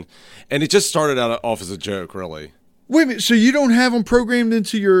using. And it just started out off as a joke, really. Wait a minute, so you don't have them programmed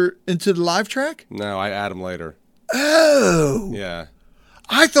into the live track? No, I add them later. Oh. Yeah.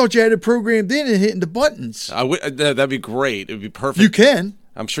 I thought you had it programmed in and hitting the buttons. That'd be great. It'd be perfect. You can.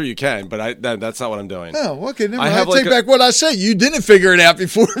 I'm sure you can, but that's not what I'm doing. Oh, okay. Never mind. I take back what I said. You didn't figure it out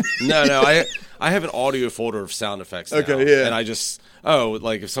before me. No. I have an audio folder of sound effects now. Okay, yeah. And I just,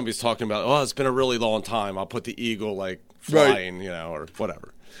 like if somebody's talking about, it's been a really long time, I'll put the eagle like flying, or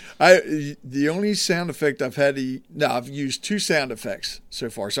whatever. The only sound effect I've used 2 sound effects so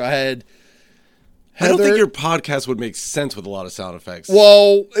far. So I had Heather. I don't think your podcast would make sense with a lot of sound effects.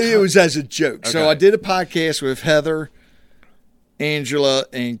 Well, it was as a joke. Okay. So I did a podcast with Heather, Angela,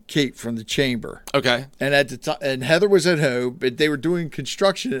 and Kate from the Chamber. Okay. And at the time, and Heather was at home, but they were doing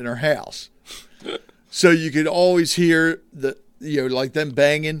construction in her house. So you could always hear like them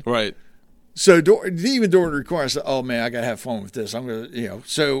banging. Right. So even during the recording, I said, "Oh man, I gotta have fun with this. I'm gonna,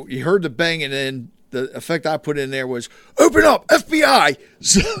 So you heard the banging, and the effect I put in there was "Open up, FBI."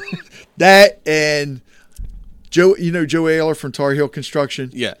 So that and Joe Ayler from Tar Heel Construction.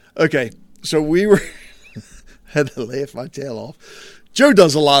 Yeah. Okay. So we were had to laugh my tail off. Joe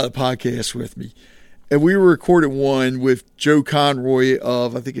does a lot of podcasts with me, and we were recording one with Joe Conroy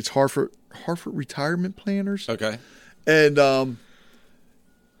of I think it's Hartford Retirement Planners. Okay. And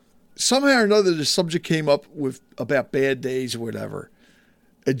somehow or another, the subject came up about bad days or whatever.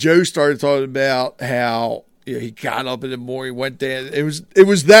 And Joe started talking about how he got up in the morning, went down. It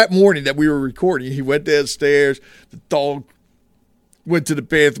was that morning that we were recording. He went downstairs. The dog went to the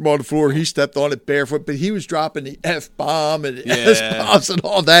bathroom on the floor. He stepped on it barefoot, but he was dropping the F-bomb and the S-bombs and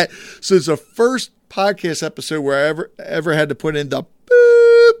all that. So it's the first podcast episode where I ever had to put in the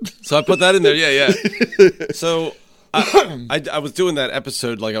boop. So I put that in there. Yeah. So I was doing that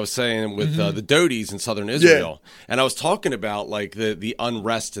episode, like I was saying, with the Doties in southern Israel. And I was talking about like the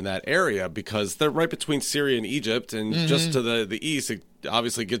unrest in that area because they're right between Syria and Egypt. And just to the east, it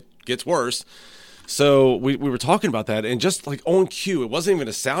obviously gets worse. So we were talking about that, and just like on cue, it wasn't even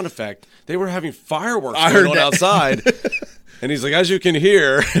a sound effect. They were having fireworks going on outside. And he's like, as you can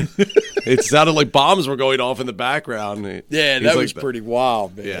hear, it sounded like bombs were going off in the background. Yeah, that was pretty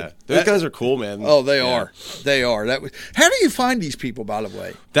wild, man. Yeah, those guys are cool, man. Oh, they are. They are. How do you find these people, by the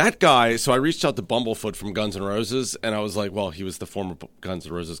way? That guy, so I reached out to Bumblefoot from Guns N' Roses, and I was like, well, he was the former Guns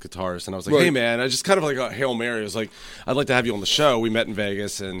N' Roses guitarist. And I was like, hey, man, I just kind of like a Hail Mary. I was like, I'd like to have you on the show. We met in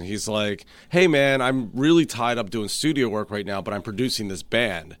Vegas, and he's like, hey, man, I'm really tied up doing studio work right now, but I'm producing this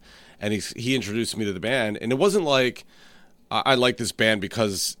band. And he introduced me to the band, and it wasn't like I like this band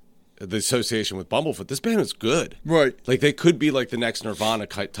because the association with Bumblefoot. This band was good. Right. Like they could be like the next Nirvana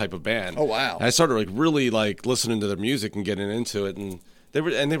type of band. Oh, wow. And I started like really like listening to their music and getting into it. And they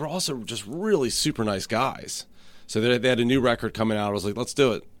were also just really super nice guys. So they had a new record coming out. I was like, let's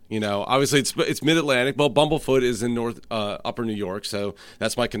do it. Obviously it's Mid-Atlantic. Well, Bumblefoot is in Upper New York. So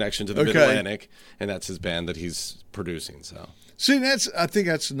that's my connection to the Mid-Atlantic. And that's his band that he's producing. So see, I think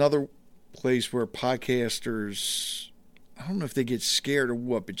that's another place where podcasters, I don't know if they get scared or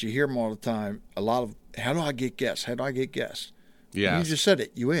what, but you hear them all the time. A lot of, how do I get guests? How do I get guests? Yeah. You just said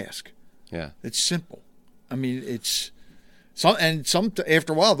it. You ask. Yeah. It's simple. I mean, after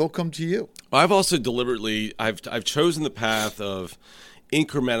a while, they'll come to you. I've also deliberately, I've chosen the path of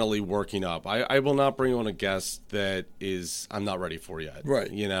incrementally working up. I will not bring on a guest that I'm not ready for yet. Right.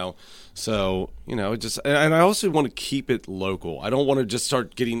 So, just, and I also want to keep it local. I don't want to just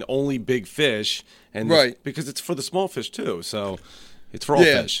start getting only big fish. And because it's for the small fish too. So it's for all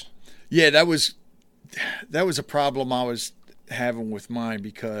fish. Yeah. That was a problem I was having with mine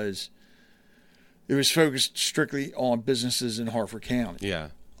because it was focused strictly on businesses in Hartford County. Yeah.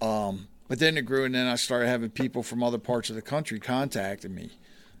 But then it grew, and then I started having people from other parts of the country contacting me,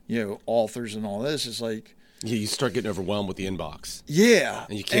 authors and all this. It's like, Yeah, you start getting overwhelmed with the inbox. Yeah.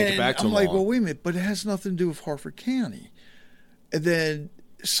 And you can't get back to I'm them like, all. well, wait a minute, but it has nothing to do with Harford County. And then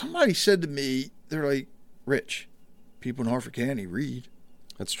somebody said to me, they're like, Rich, people in Harford County read.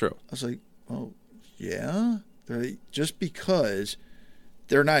 That's true. I was like, well, yeah. They're like, just because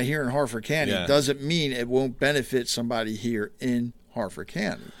they're not here in Harford County doesn't mean it won't benefit somebody here in Harford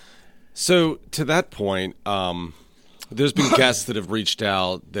County. So to that point, there's been guests that have reached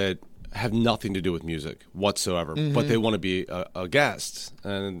out that have nothing to do with music whatsoever, but they want to be a guest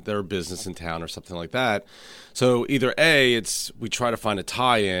and they're a business in town or something like that. So either A, we try to find a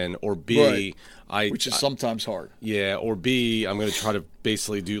tie-in, or B, which is sometimes hard. Yeah, or B, I'm going to try to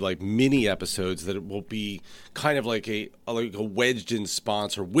basically do like mini episodes that it will be kind of like a wedged in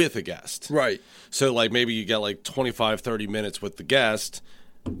sponsor with a guest. Right. So like maybe you get like 25, 30 minutes with the guest,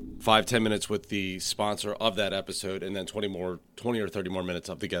 5-10 minutes with the sponsor of that episode, and then 20 or 30 more minutes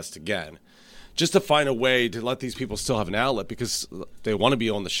of the guest again, just to find a way to let these people still have an outlet, because they want to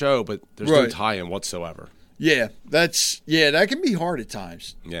be on the show, but there's no tie-in whatsoever. Yeah, that can be hard at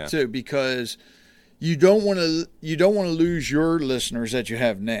times. Yeah. Too, because you don't want to lose your listeners that you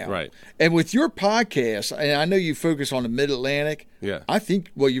have now. Right. And with your podcast, and I know you focus on the Mid-Atlantic. Yeah. I think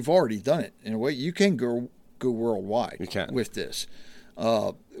you've already done it in a way. You can go worldwide. You can with this.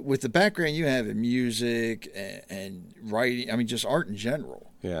 With the background you have in music and writing, I mean, just art in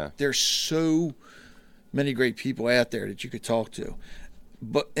general. Yeah. There's so many great people out there that you could talk to.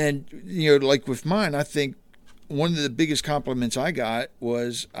 And like with mine, I think one of the biggest compliments I got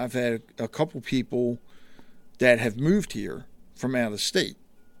was I've had a couple people that have moved here from out of state,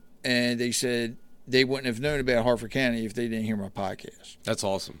 and they said they wouldn't have known about Harford County if they didn't hear my podcast. That's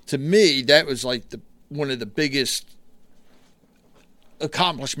awesome. To me, that was like one of the biggest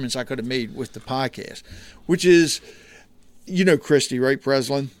accomplishments I could have made with the podcast, which is, Christy, right,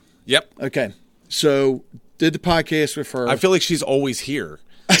 Breslin? Yep. Okay. So did the podcast with her. I feel like she's always here.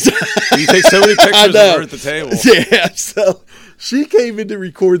 You take so many pictures of her at the table. Yeah. So she came in to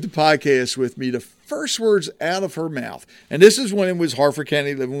record the podcast with me. The first words out of her mouth, and this is when it was Harford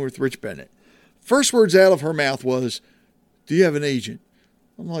County Living with Rich Bennett. First words out of her mouth was, "Do you have an agent?"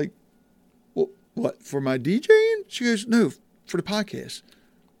 I'm like, "Well, what, for my DJing?" She goes, "No, for the podcast."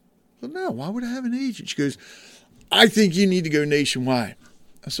 Well, no, why would I have an agent? She goes, "I think you need to go nationwide."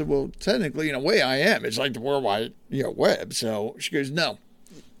 I said, "Well, technically, in a way, I am. It's like the worldwide, web." So she goes, "No,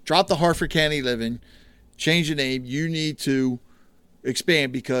 drop the Harford County Living, change the name. You need to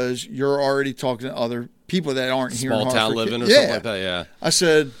expand because you're already talking to other people that aren't here in Harford." Small town living or something like that. Yeah. I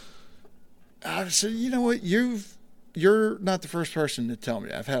said, you know what? You're not the first person to tell me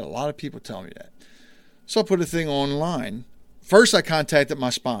that. I've had a lot of people tell me that. So I put a thing online. First, I contacted my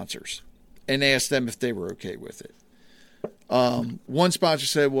sponsors and asked them if they were okay with it. One sponsor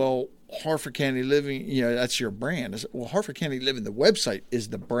said, "Well, Harford County Living, that's your brand." I said, "Well, Harford County Living, the website is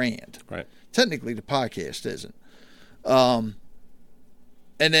the brand. Right. Technically, the podcast isn't." And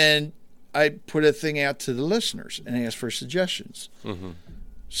then I put a thing out to the listeners and asked for suggestions. Mm-hmm.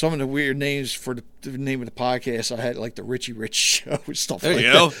 Some of the weird names for the name of the podcast, I had like the Richie Rich Show and stuff there like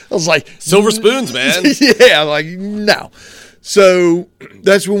you that. Go. I was like, silver spoons, man. Yeah, like, no. So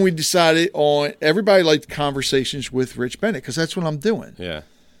that's when we decided on, everybody liked Conversations with Rich Bennett because that's what I'm doing. Yeah.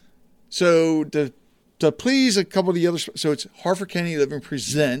 So to please a couple of the others, so it's Harford County Living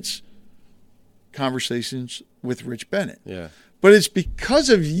presents Conversations with Rich Bennett. Yeah. But it's because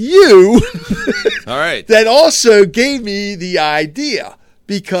of you all right, that also gave me the idea.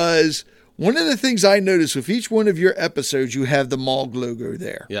 Because one of the things I noticed with each one of your episodes, you have the MOG logo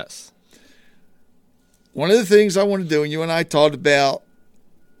there. Yes. One of the things I want to do, and you and I talked about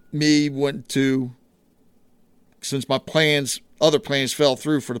me wanting to, since my other plans fell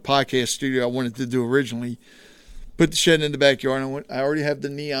through for the podcast studio I wanted to do originally, put the shed in the backyard. I already have the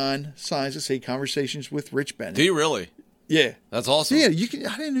neon signs that say Conversations with Rich Bennett. Do you really? Yeah. That's awesome. Yeah, you can.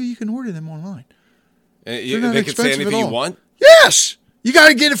 I didn't know you can order them online. They can say anything you want? Yes. You got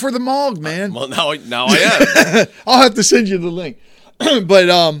to get it for the MOG, man. Well, now I am. I'll have to send you the link. But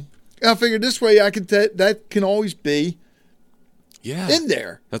I figured this way that can always be in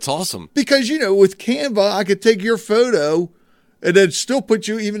there. That's awesome. Because, with Canva, I could take your photo and then still put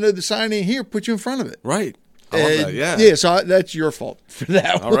you, even though the sign ain't here, put you in front of it. Right. I love that, yeah. Yeah, so that's your fault for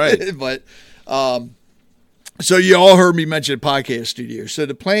that all right. But, so you all heard me mention podcast studio. So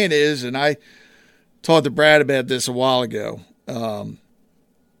the plan is, and I talked to Brad about this a while ago,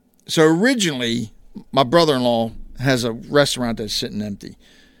 so originally, my brother-in-law has a restaurant that's sitting empty.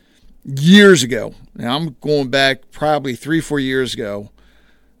 Years ago, now I'm going back probably 3-4 years ago,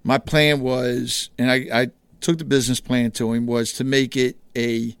 my plan was, and I took the business plan to him, was to make it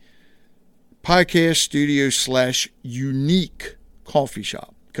a podcast studio / unique coffee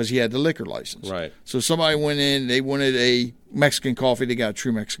shop because he had the liquor license. Right. So somebody went in, they wanted a Mexican coffee, they got a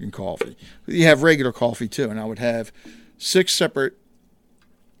true Mexican coffee. You have regular coffee too, and I would have 6 separate,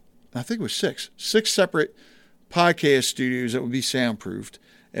 I think it was 6 separate podcast studios that would be soundproofed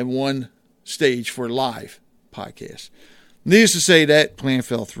and one stage for live podcasts. Needless to say, that plan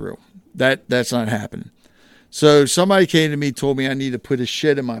fell through. That's not happening. So somebody came to me, told me I need to put a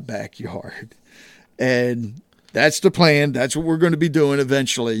shed in my backyard. And that's the plan. That's what we're going to be doing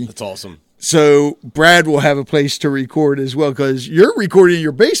eventually. That's awesome. So Brad will have a place to record as well because you're recording in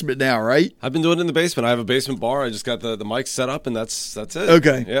your basement now, right? I've been doing it in the basement. I have a basement bar. I just got the mic set up, and that's it.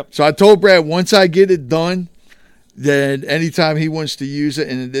 Okay. Yep. So I told Brad once I get it done, then anytime he wants to use it,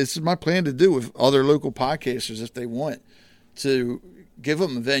 and this is my plan to do with other local podcasters if they want, to give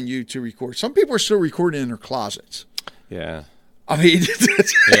them a venue to record. Some people are still recording in their closets. Yeah. I mean,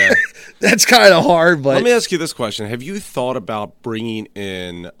 that's kind of hard. But let me ask you this question: have you thought about bringing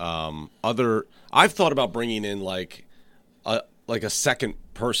in other? I've thought about bringing in like a second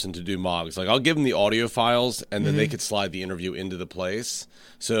person to do mogs. Like I'll give them the audio files, and then they could slide the interview into the place.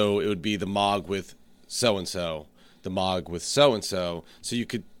 So it would be the mog with so and so, the mog with so and so. So you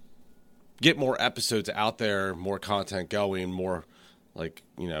could get more episodes out there, more content going, more like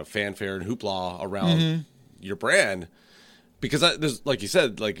fanfare and hoopla around your brand. Because there's, like you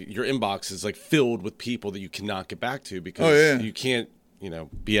said, like your inbox is like filled with people that you cannot get back to because you can't,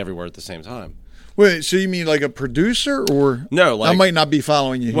 be everywhere at the same time. Wait, so you mean like a producer or no? Like, I might not be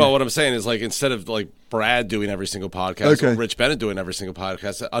following you here. Well, what I'm saying is like instead of like Brad doing every single podcast or Rich Bennett doing every single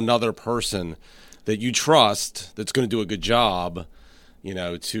podcast, another person that you trust that's going to do a good job,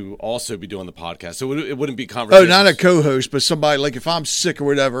 to also be doing the podcast. So it wouldn't be conversations. Oh, not a co-host, but somebody like if I'm sick or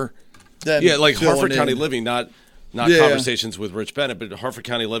whatever. Then like Harford County Living, not conversations with Rich Bennett, but Harford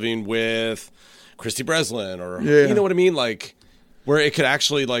County Living with Christy Breslin or you know what I mean? Like where it could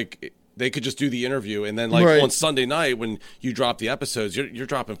actually like they could just do the interview and then like on Sunday night when you drop the episodes, you're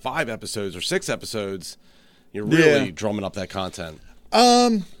dropping 5 episodes or 6 episodes. You're really drumming up that content.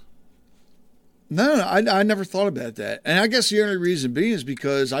 No, I never thought about that. And I guess the only reason being is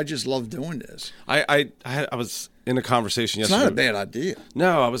because I just love doing this. I was in a conversation yesterday. It's not a bad idea.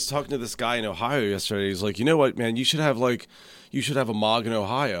 No, I was talking to this guy in Ohio yesterday. He's like, you know what, man, you should have a mog in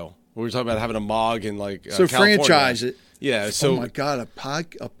Ohio. We were talking about having a mog in like so California. Franchise it. Yeah. So oh my God, a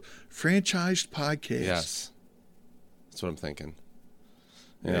franchised podcast. Yes, that's what I'm thinking.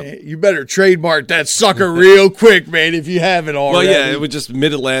 Yeah. Man, you better trademark that sucker real quick, man, if you haven't already. Well, yeah, it would just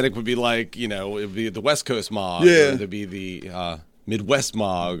Mid-Atlantic would be like, it would be the West Coast mog. Yeah. Or there'd be the Midwest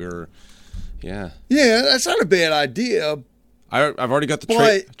mog or, Yeah, that's not a bad idea. I've already got the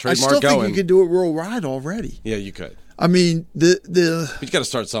trademark I still going. think you could do it worldwide already. Yeah, you could. I mean, But you got to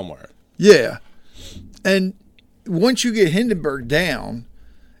start somewhere. Yeah. And once you get Hindenburg down,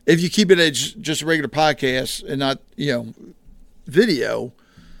 if you keep it as just a regular podcast and not, video,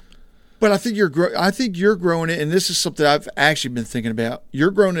 but I think you're growing it, and this is something I've actually been thinking about. You're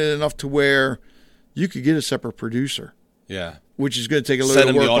growing it enough to where you could get a separate producer. Yeah. Which is going to take a little work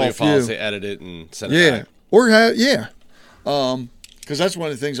off you. Send them the audio files, they edit it, and send it back. Or because that's one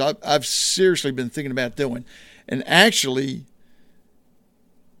of the things I've seriously been thinking about doing. And actually,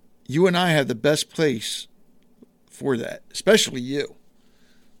 you and I have the best place for that, especially you.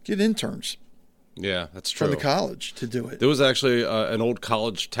 Get interns. Yeah, that's true. From the college to do it. There was actually an old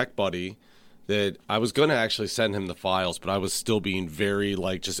college tech buddy that I was going to actually send him the files, but I was still being very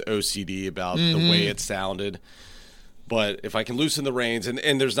just OCD about the way it sounded. But if I can loosen the reins, and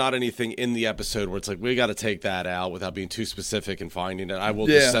there's not anything in the episode where it's like, we got to take that out without being too specific and finding it, I will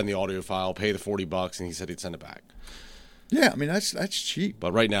just send the audio file, pay the $40, and he said he'd send it back. Yeah, I mean, that's cheap.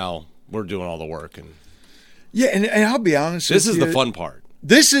 But right now, we're doing all the work. And I'll be honest with you. This is the fun part.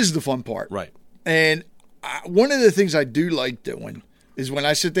 This is the fun part. Right. And one of the things I do like doing is when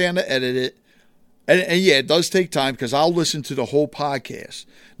I sit down to edit it, and it does take time because I'll listen to the whole podcast.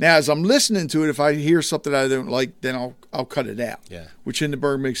 Now, as I'm listening to it, if I hear something I don't like, then I'll cut it out. Yeah. Which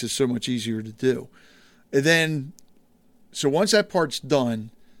Hindenburg makes it so much easier to do. And then, so once that part's done,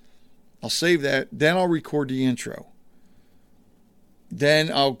 I'll save that. Then I'll record the intro.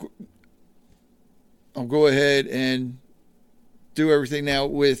 Then I'll go ahead and do everything now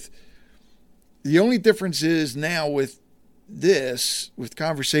with. The only difference is now with this, with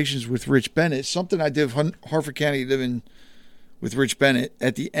Conversations with Rich Bennett, something I did with Harford County Living with Rich Bennett,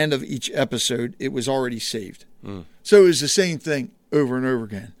 at the end of each episode, it was already saved. So it was the same thing over and over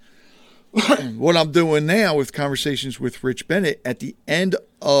again. What I'm doing now with Conversations with Rich Bennett, at the end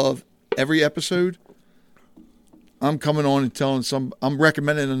of every episode, I'm coming on and I'm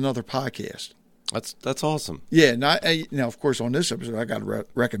recommending another podcast. That's awesome. Yeah, now of course on this episode I got to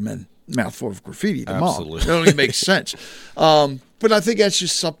recommend Mouthful of Graffiti. The Absolutely. Mom. It only makes sense. But I think that's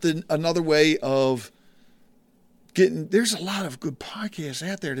just another way of getting. There's a lot of good podcasts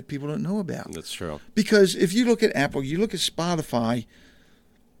out there that people don't know about. That's true. Because if you look at Apple, you look at Spotify,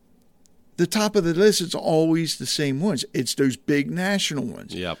 the top of the list is always the same ones. It's those big national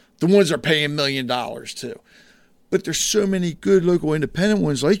ones. Yep. The ones that are paying $1 million too. But there's so many good local independent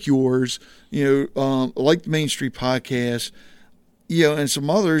ones like yours, like the Main Street Podcast, and some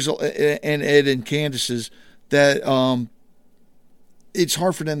others, and Ed and Candace's, that it's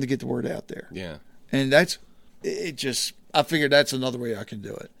hard for them to get the word out there. Yeah. And I figured that's another way I can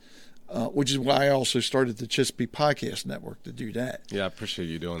do it, which is why I also started the Chesapeake Podcast Network to do that. Yeah, I appreciate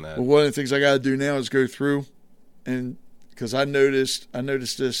you doing that. But one of the things I got to do now is go through, and because I noticed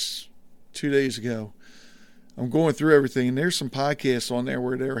this 2 days ago. I'm going through everything, and there's some podcasts on there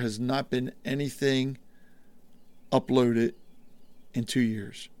where there has not been anything uploaded in 2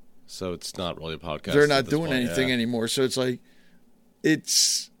 years. So it's not really a podcast. They're not doing anything anymore. So it's like,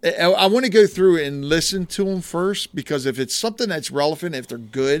 I want to go through and listen to them first, because if it's something that's relevant, if they're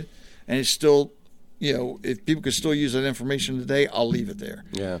good, and it's still, if people can still use that information today, I'll leave it there.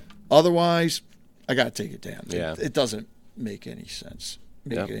 Yeah. Otherwise, I got to take it down. Yeah. It doesn't make any sense.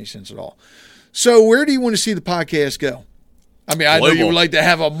 Any sense at all. So where do you want to see the podcast go? I mean, I know you would like to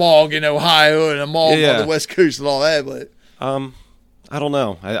have a Mog in Ohio and a Mog on the West Coast and all that, but I don't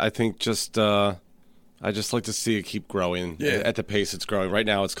know. I think just I just like to see it keep growing at the pace it's growing. Right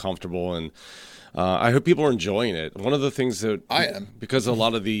now, it's comfortable, and I hope people are enjoying it. One of the things that I am, because a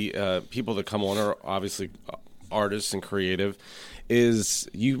lot of the people that come on are obviously artists and creative, is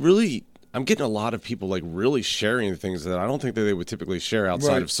I'm getting a lot of people like really sharing things that I don't think that they would typically share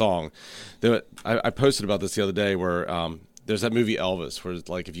outside of song. I posted about this the other day where there's that movie Elvis where it's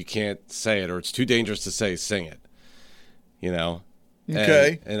like, if you can't say it or it's too dangerous to say, sing it.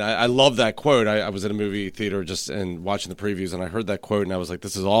 Okay. And I love that quote. I was in a movie theater and watching the previews, and I heard that quote, and I was like,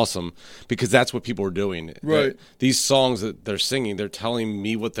 this is awesome, because that's what people are doing. Right. These songs that they're singing, they're telling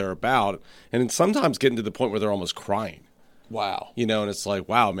me what they're about, and sometimes getting to the point where they're almost crying. Wow. And it's like,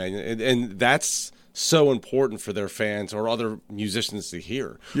 wow, man. And that's so important for their fans or other musicians to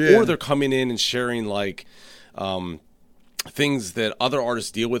hear. Yeah. Or they're coming in and sharing like things that other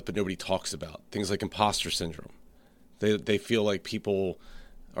artists deal with but nobody talks about. Things like imposter syndrome. They feel like people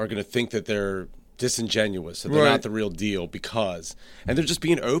are going to think that they're disingenuous, that they're not the real deal and they're just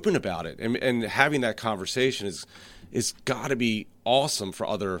being open about it. And having that conversation is got to be awesome for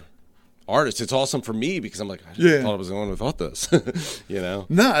other artists. It's awesome for me because I'm like, I thought I was the one who thought this. No,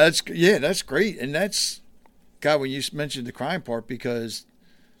 that's great. And that's, God, when you mentioned the crying part, because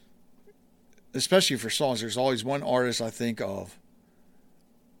especially for songs, there's always one artist I think of,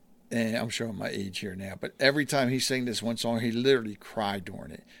 and I'm showing my age here now, but every time he sang this one song, he literally cried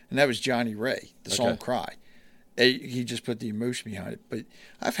during it. And that was Johnny Ray, the song Cry. He just put the emotion behind it. But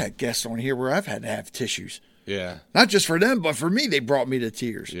I've had guests on here where I've had to have tissues. Yeah. Not just for them, but for me, they brought me to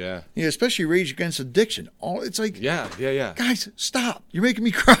tears. Yeah. Especially Rage Against Addiction. It's like, yeah. Guys, stop. You're making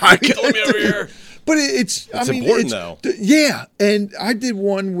me cry. You're killing me over here. But it's important, though. Yeah. And I did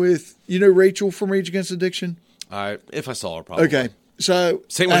one with, Rachel from Rage Against Addiction? If I saw her, probably. Okay. So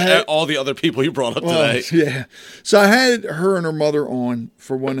same with all the other people you brought up today. Yeah. So I had her and her mother on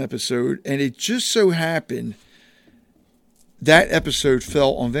for one episode, and it just so happened that episode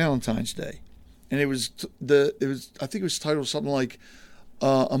fell on Valentine's Day. And it was I think it was titled something like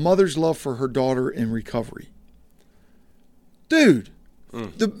A Mother's Love for Her Daughter in Recovery. Dude,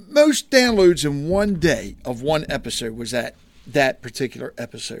 the most downloads in one day of one episode was that particular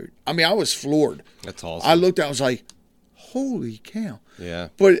episode. I mean, I was floored. That's awesome. I looked, I was like, holy cow. Yeah.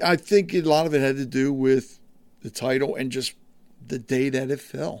 But I think a lot of it had to do with the title and just the day that it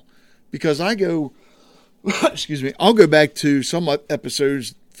fell. Because I'll go back to some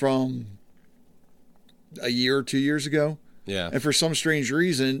episodes from a year or 2 years ago. Yeah. And for some strange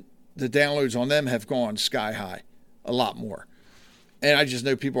reason, the downloads on them have gone sky high, a lot more. And I just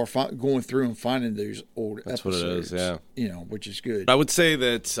know people are going through and finding those old episodes. That's what it is, yeah. Which is good. I would say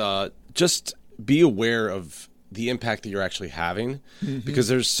that just be aware of the impact that you're actually having, because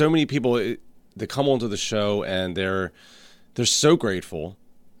there's so many people that come onto the show and they're so grateful.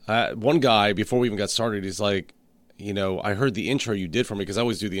 One guy, before we even got started, he's like, I heard the intro you did for me, because I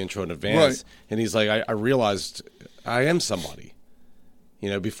always do the intro in advance. Right. And he's like, I realized I am somebody.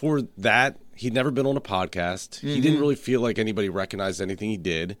 Before that, he'd never been on a podcast. He didn't really feel like anybody recognized anything he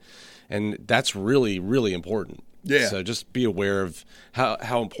did. And that's really, really important. Yeah. So just be aware of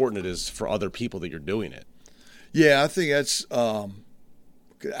how important it is for other people that you're doing it. Yeah, I think that's.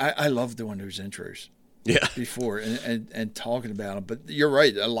 I love doing those intros. Yeah. Before and talking about them, but you're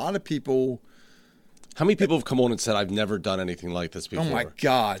right. A lot of people. How many people have come on and said, I've never done anything like this before? Oh, my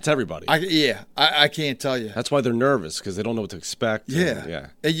God. It's everybody. I can't tell you. That's why they're nervous, because they don't know what to expect. Yeah.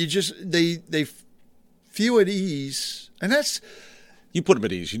 And you just, they feel at ease. And that's. You put them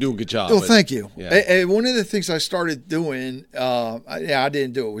at ease. You do a good job. Well, thank you. Yeah. And one of the things I started doing, I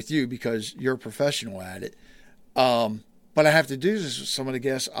didn't do it with you because you're a professional at it. But I have to do this with some of the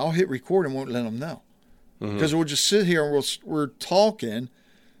guests. I'll hit record and won't let them know. Because we'll just sit here and we're talking,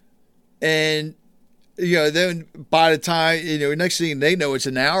 and then by the time next thing they know, it's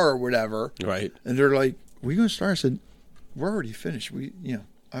an hour or whatever, right? And they're like, "We gonna start?" I said, "We're already finished.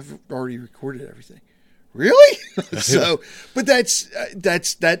 I've already recorded everything." Really? So, but that's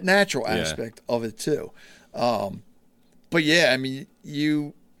that natural aspect of it too. But yeah, I mean,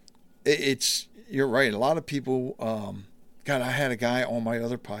 you're right. A lot of people. God, I had a guy on my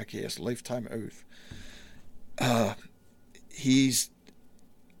other podcast, Lifetime Oath. He's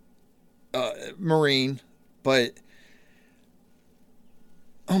Marine, but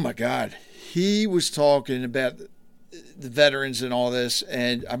oh my God, he was talking about the veterans and all this,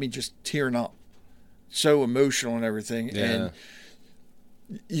 and I mean, just tearing up, so emotional and everything. Yeah. And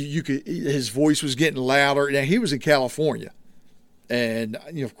you could, his voice was getting louder. Now he was in California, and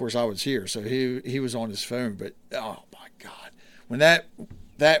of course I was here, so he was on his phone. But oh my God, when that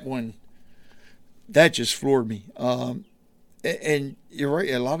one. That just floored me. And you're right.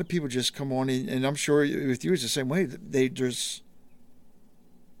 A lot of people just come on in, and I'm sure with you it's the same way. They're just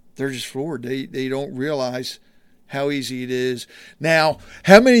floored. They don't realize how easy it is. Now,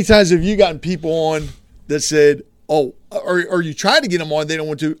 how many times have you gotten people on that said, "Oh," or you tried to get them on, they don't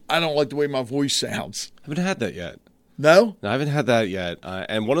want to. I don't like the way my voice sounds. I haven't had that yet. No, I haven't had that yet.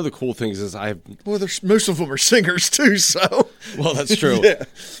 And one of the cool things is most of them are singers too. So, well, that's true. Yeah.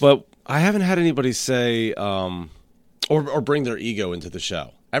 But I haven't had anybody say or bring their ego into the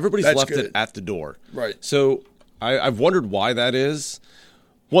show. Everybody's left it at the door. Right. So I've wondered why that is.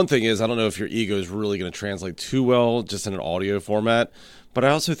 One thing is, I don't know if your ego is really going to translate too well just in an audio format, but I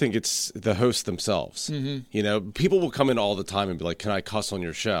also think it's the hosts themselves. Mm-hmm. People will come in all the time and be like, "Can I cuss on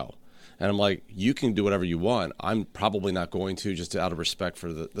your show?" And I'm like, you can do whatever you want. I'm probably not going to, just out of respect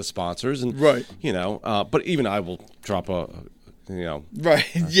for the sponsors. And, right. But even I will drop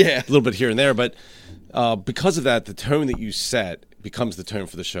right, yeah, a little bit here and there. But because of that, the tone that you set becomes the tone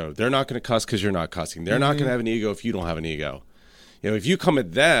for the show. They're not going to cuss because you're not cussing. They're not going to have an ego if you don't have an ego. If you come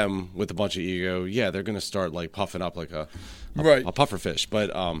at them with a bunch of ego, they're going to start like puffing up like a puffer fish. But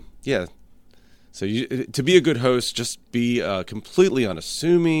so to be a good host, just be completely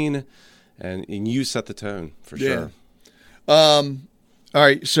unassuming, and you set the tone for sure. All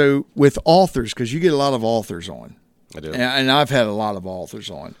right. So with authors, because you get a lot of authors on, I do, and I've had a lot of authors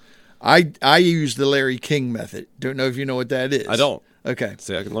on. I use the Larry King method. Don't know if you know what that is. I don't. Okay.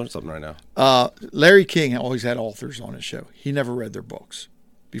 See, I can learn something right now. Larry King always had authors on his show. He never read their books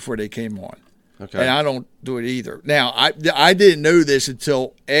before they came on. Okay. And I don't do it either. Now, I didn't know this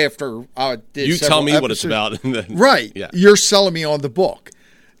until after I did. You tell me episodes. what it's about. And then, right. Yeah. You're selling me on the book.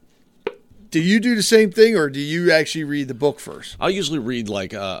 Do you do the same thing, or do you actually read the book first? I'll usually read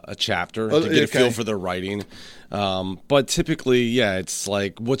like a chapter to get a feel for their writing. But typically, it's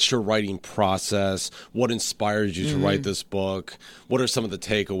like, what's your writing process? What inspires you to write this book? What are some of the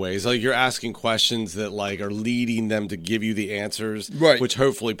takeaways? Like, you're asking questions that like are leading them to give you the answers, right? Which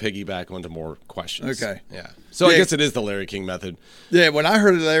hopefully piggyback onto more questions. Okay. Yeah. So I guess it is the Larry King method. Yeah. When I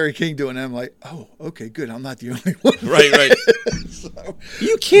heard of Larry King doing that, I'm like, oh, okay, good. I'm not the only one. Right. So,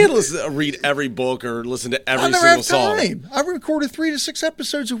 you can't read every book or listen to every single song. I recorded 3 to 6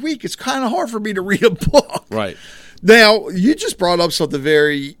 episodes a week. It's kind of hard for me to read a book. Right. Now, you just brought up something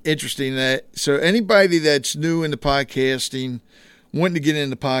very interesting. So anybody that's new into podcasting, wanting to get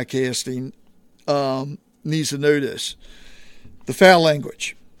into podcasting, needs to know this. The foul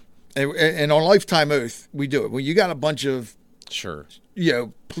language. And on Lifetime Oath, we do it. When you got a bunch of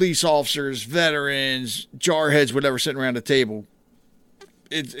police officers, veterans, jarheads, whatever, sitting around the table,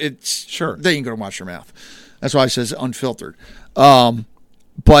 it's sure they ain't gonna wash their mouth. That's why it says unfiltered.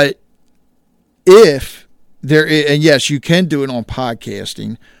 But if there is, and yes, you can do it on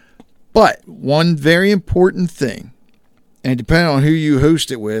podcasting, but one very important thing, and depending on who you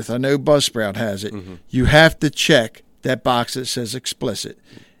host it with, I know Buzzsprout has it. Mm-hmm. You have to check that box that says explicit.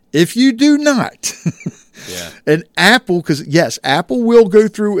 If you do not, and Apple, because yes, Apple will go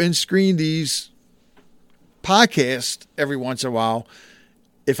through and screen these podcasts every once in a while.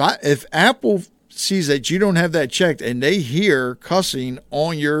 If Apple sees that you don't have that checked and they hear cussing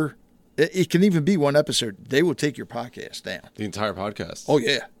on your It can even be one episode. They will take your podcast down. The entire podcast. Oh,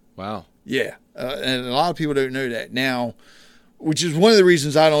 yeah. Wow. Yeah. And a lot of people don't know that now, which is one of the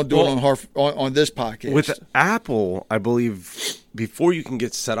reasons I don't do it on this podcast. With Apple, I believe before you can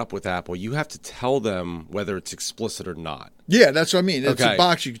get set up with Apple, you have to tell them whether it's explicit or not. Yeah, that's what I mean. It's Okay. a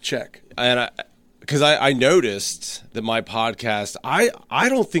box you can check. And because I noticed that my podcast, I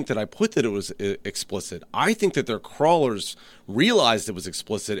don't think that I put that it was explicit. I think that their crawlers realized it was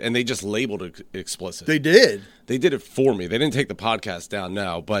explicit and they just labeled it explicit. They did. They did it for me. They didn't take the podcast down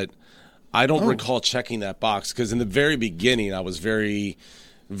now, but I don't recall checking that box because in the very beginning I was very,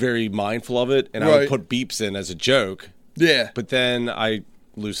 very mindful of it, and I would put beeps in as a joke. Yeah. But then I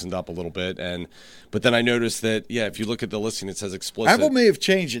loosened up a little bit, but then I noticed that if you look at the listing, it says explicit. Apple may have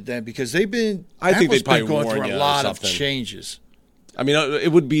changed it then because they've been. I think they'd probably going warn through you a or lot of something. changes. I mean,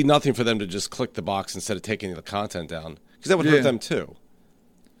 it would be nothing for them to just click the box instead of taking the content down, because that would hurt them too.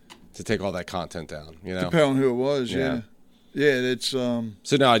 To take all that content down, Depending on who it was, yeah. It's So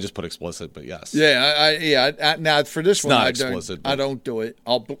now I just put explicit, but yes. Yeah, now for this one, not I explicit, I don't do it.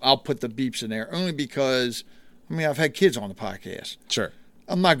 I'll put the beeps in there only because I've had kids on the podcast. Sure.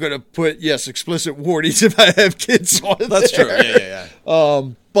 I'm not going to put explicit warnings if I have kids on it. That's true. Yeah.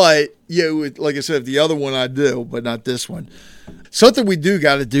 But like I said, the other one I do, but not this one. Something we do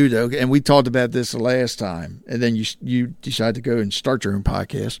got to do though, and we talked about this the last time, and then you decided to go and start your own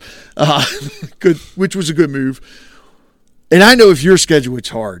podcast, which was a good move. And I know if your schedule, it's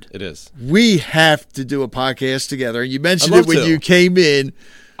hard. It is. We have to do a podcast together. And you mentioned I'd it love when to. you came in.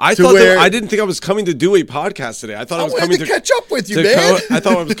 I thought I didn't think I was coming to do a podcast today. I thought I was coming to catch up with you, man. I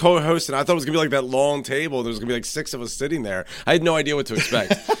thought I was co-hosting. I thought it was going to be like that long table. There was going to be like 6 of us sitting there. I had no idea what to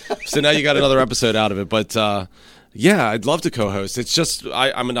expect. So now you got another episode out of it. But I'd love to co-host. It's just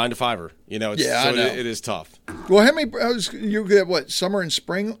I'm a 9-to-5er. I know. It is tough. Well, how many hours you get? What, summer and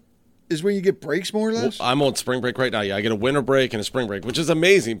spring is when you get breaks, more or less? Well, I'm on spring break right now. Yeah, I get a winter break and a spring break, which is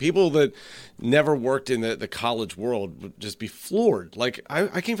amazing. People that never worked in the college world would just be floored. Like,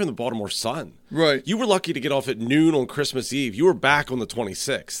 I came from the Baltimore Sun. Right. You were lucky to get off at noon on Christmas Eve. You were back on the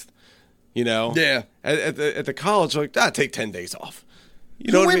 26th, Yeah. At the college, like, take 10 days off.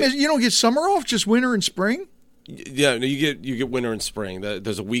 You So know what wait I a mean? minute, you don't get summer off, just winter and spring? Yeah, no, you get winter and spring.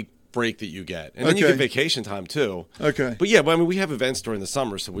 There's a week break that you get, and then you Okay. get vacation time too. Okay. But we have events during the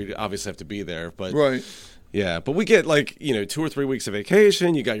summer, so we obviously have to be there. But Right. yeah, but we get 2 or 3 weeks of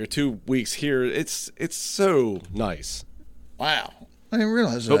vacation. You got your 2 weeks here. It's so nice. Wow. I didn't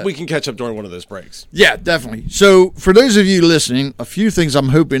realize that. But we can catch up during one of those breaks. Yeah, definitely. So, for those of you listening, a few things I'm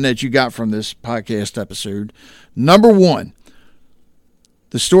hoping that you got from this podcast episode. Number one,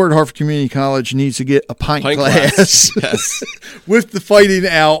 the store at Harford Community College needs to get a pint glass. Yes. With the fighting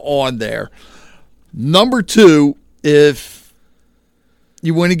out on there. Number two, if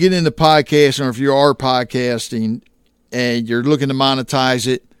you want to get into podcasting, or if you are podcasting and you're looking to monetize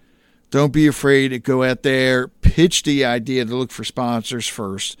it, don't be afraid to go out there, pitch the idea to look for sponsors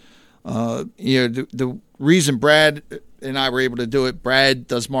first. The reason Brad and I were able to do it, Brad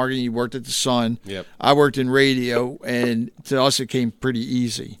does marketing. He worked at the Sun. Yep. I worked in radio, and to us it came pretty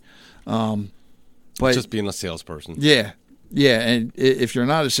easy. But Just being a salesperson. yeah, and if you're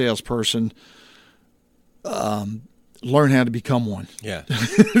not a salesperson, learn how to become one. Yeah.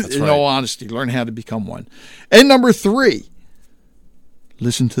 That's In right. all honesty, learn how to become one. And number three,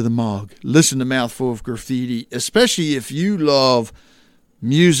 listen to the Mog. Listen to Mouthful of Graffiti, especially if you love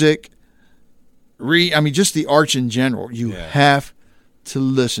music, just the arts in general. You have to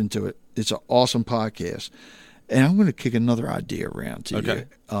listen to it. It's an awesome podcast. And I'm going to kick another idea around to you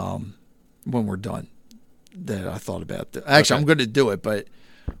when we're done that I thought about. Actually, I'm going to do it, but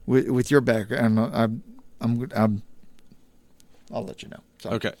with your background, I'll let you know. So,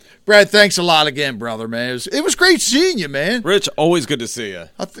 Okay. Brad, thanks a lot again, brother, man. It was great seeing you, man. Rich, always good to see you.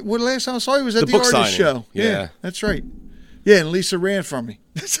 Last time I saw you was at the book artist signing. show. Yeah. That's right. Yeah, and Lisa ran from me.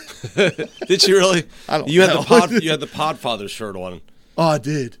 Did you really? I don't you had know. You had the Podfather shirt on. Oh, I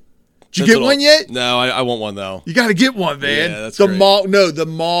did. Did you That's get what one yet? No, I want one though. You got to get one, man. Yeah, that's the great. the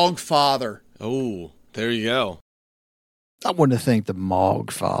Mog Father. Oh, there you go. I want to thank the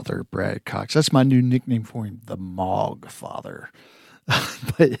Mog Father, Brad Cox. That's my new nickname for him, the Mog Father.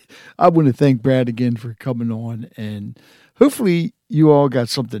 But I want to thank Brad again for coming on, and hopefully you all got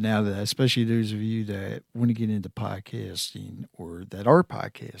something out of that, especially those of you that want to get into podcasting or that are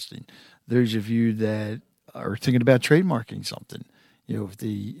podcasting. Those of you that are thinking about trademarking something, with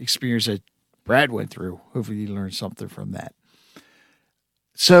the experience that Brad went through, hopefully you learned something from that.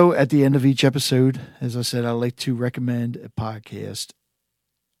 So at the end of each episode, as I said, I like to recommend a podcast.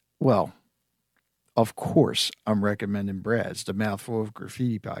 Well, of course, I'm recommending Brad's, the Mouthful of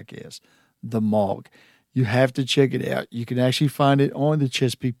Graffiti podcast, The Mog. You have to check it out. You can actually find it on the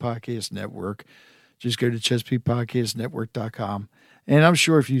Chesapeake Podcast Network. Just go to ChesapeakePodcastNetwork.com. And I'm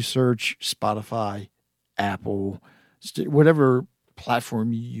sure if you search Spotify, Apple, whatever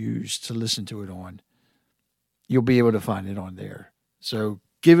platform you use to listen to it on, you'll be able to find it on there. So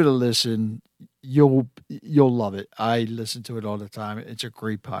give it a listen. You'll love it. I listen to it all the time. It's a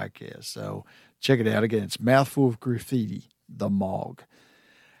great podcast. So check it out. Again, it's Mouthful of Graffiti, The Mog.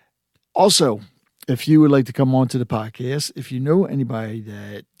 Also, if you would like to come on to the podcast, if you know anybody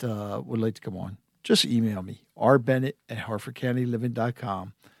that would like to come on, just email me,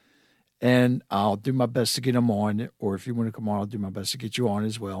 rbennett@harfordcountyliving.com, and I'll do my best to get them on. Or if you want to come on, I'll do my best to get you on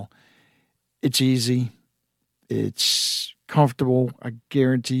as well. It's easy. It's comfortable. I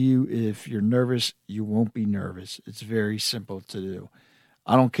guarantee you, if you're nervous, you won't be nervous. It's very simple to do.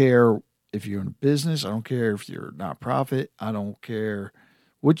 I don't care if you're in a business. I don't care if you're a nonprofit. I don't care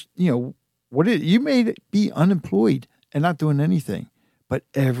what, you may be unemployed and not doing anything, but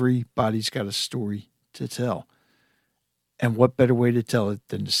everybody's got a story to tell. And what better way to tell it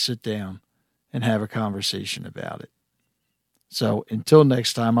than to sit down and have a conversation about it? So until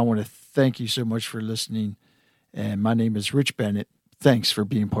next time, I want to thank you so much for listening. And my name is Rich Bennett. Thanks for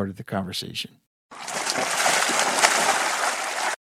being part of the conversation.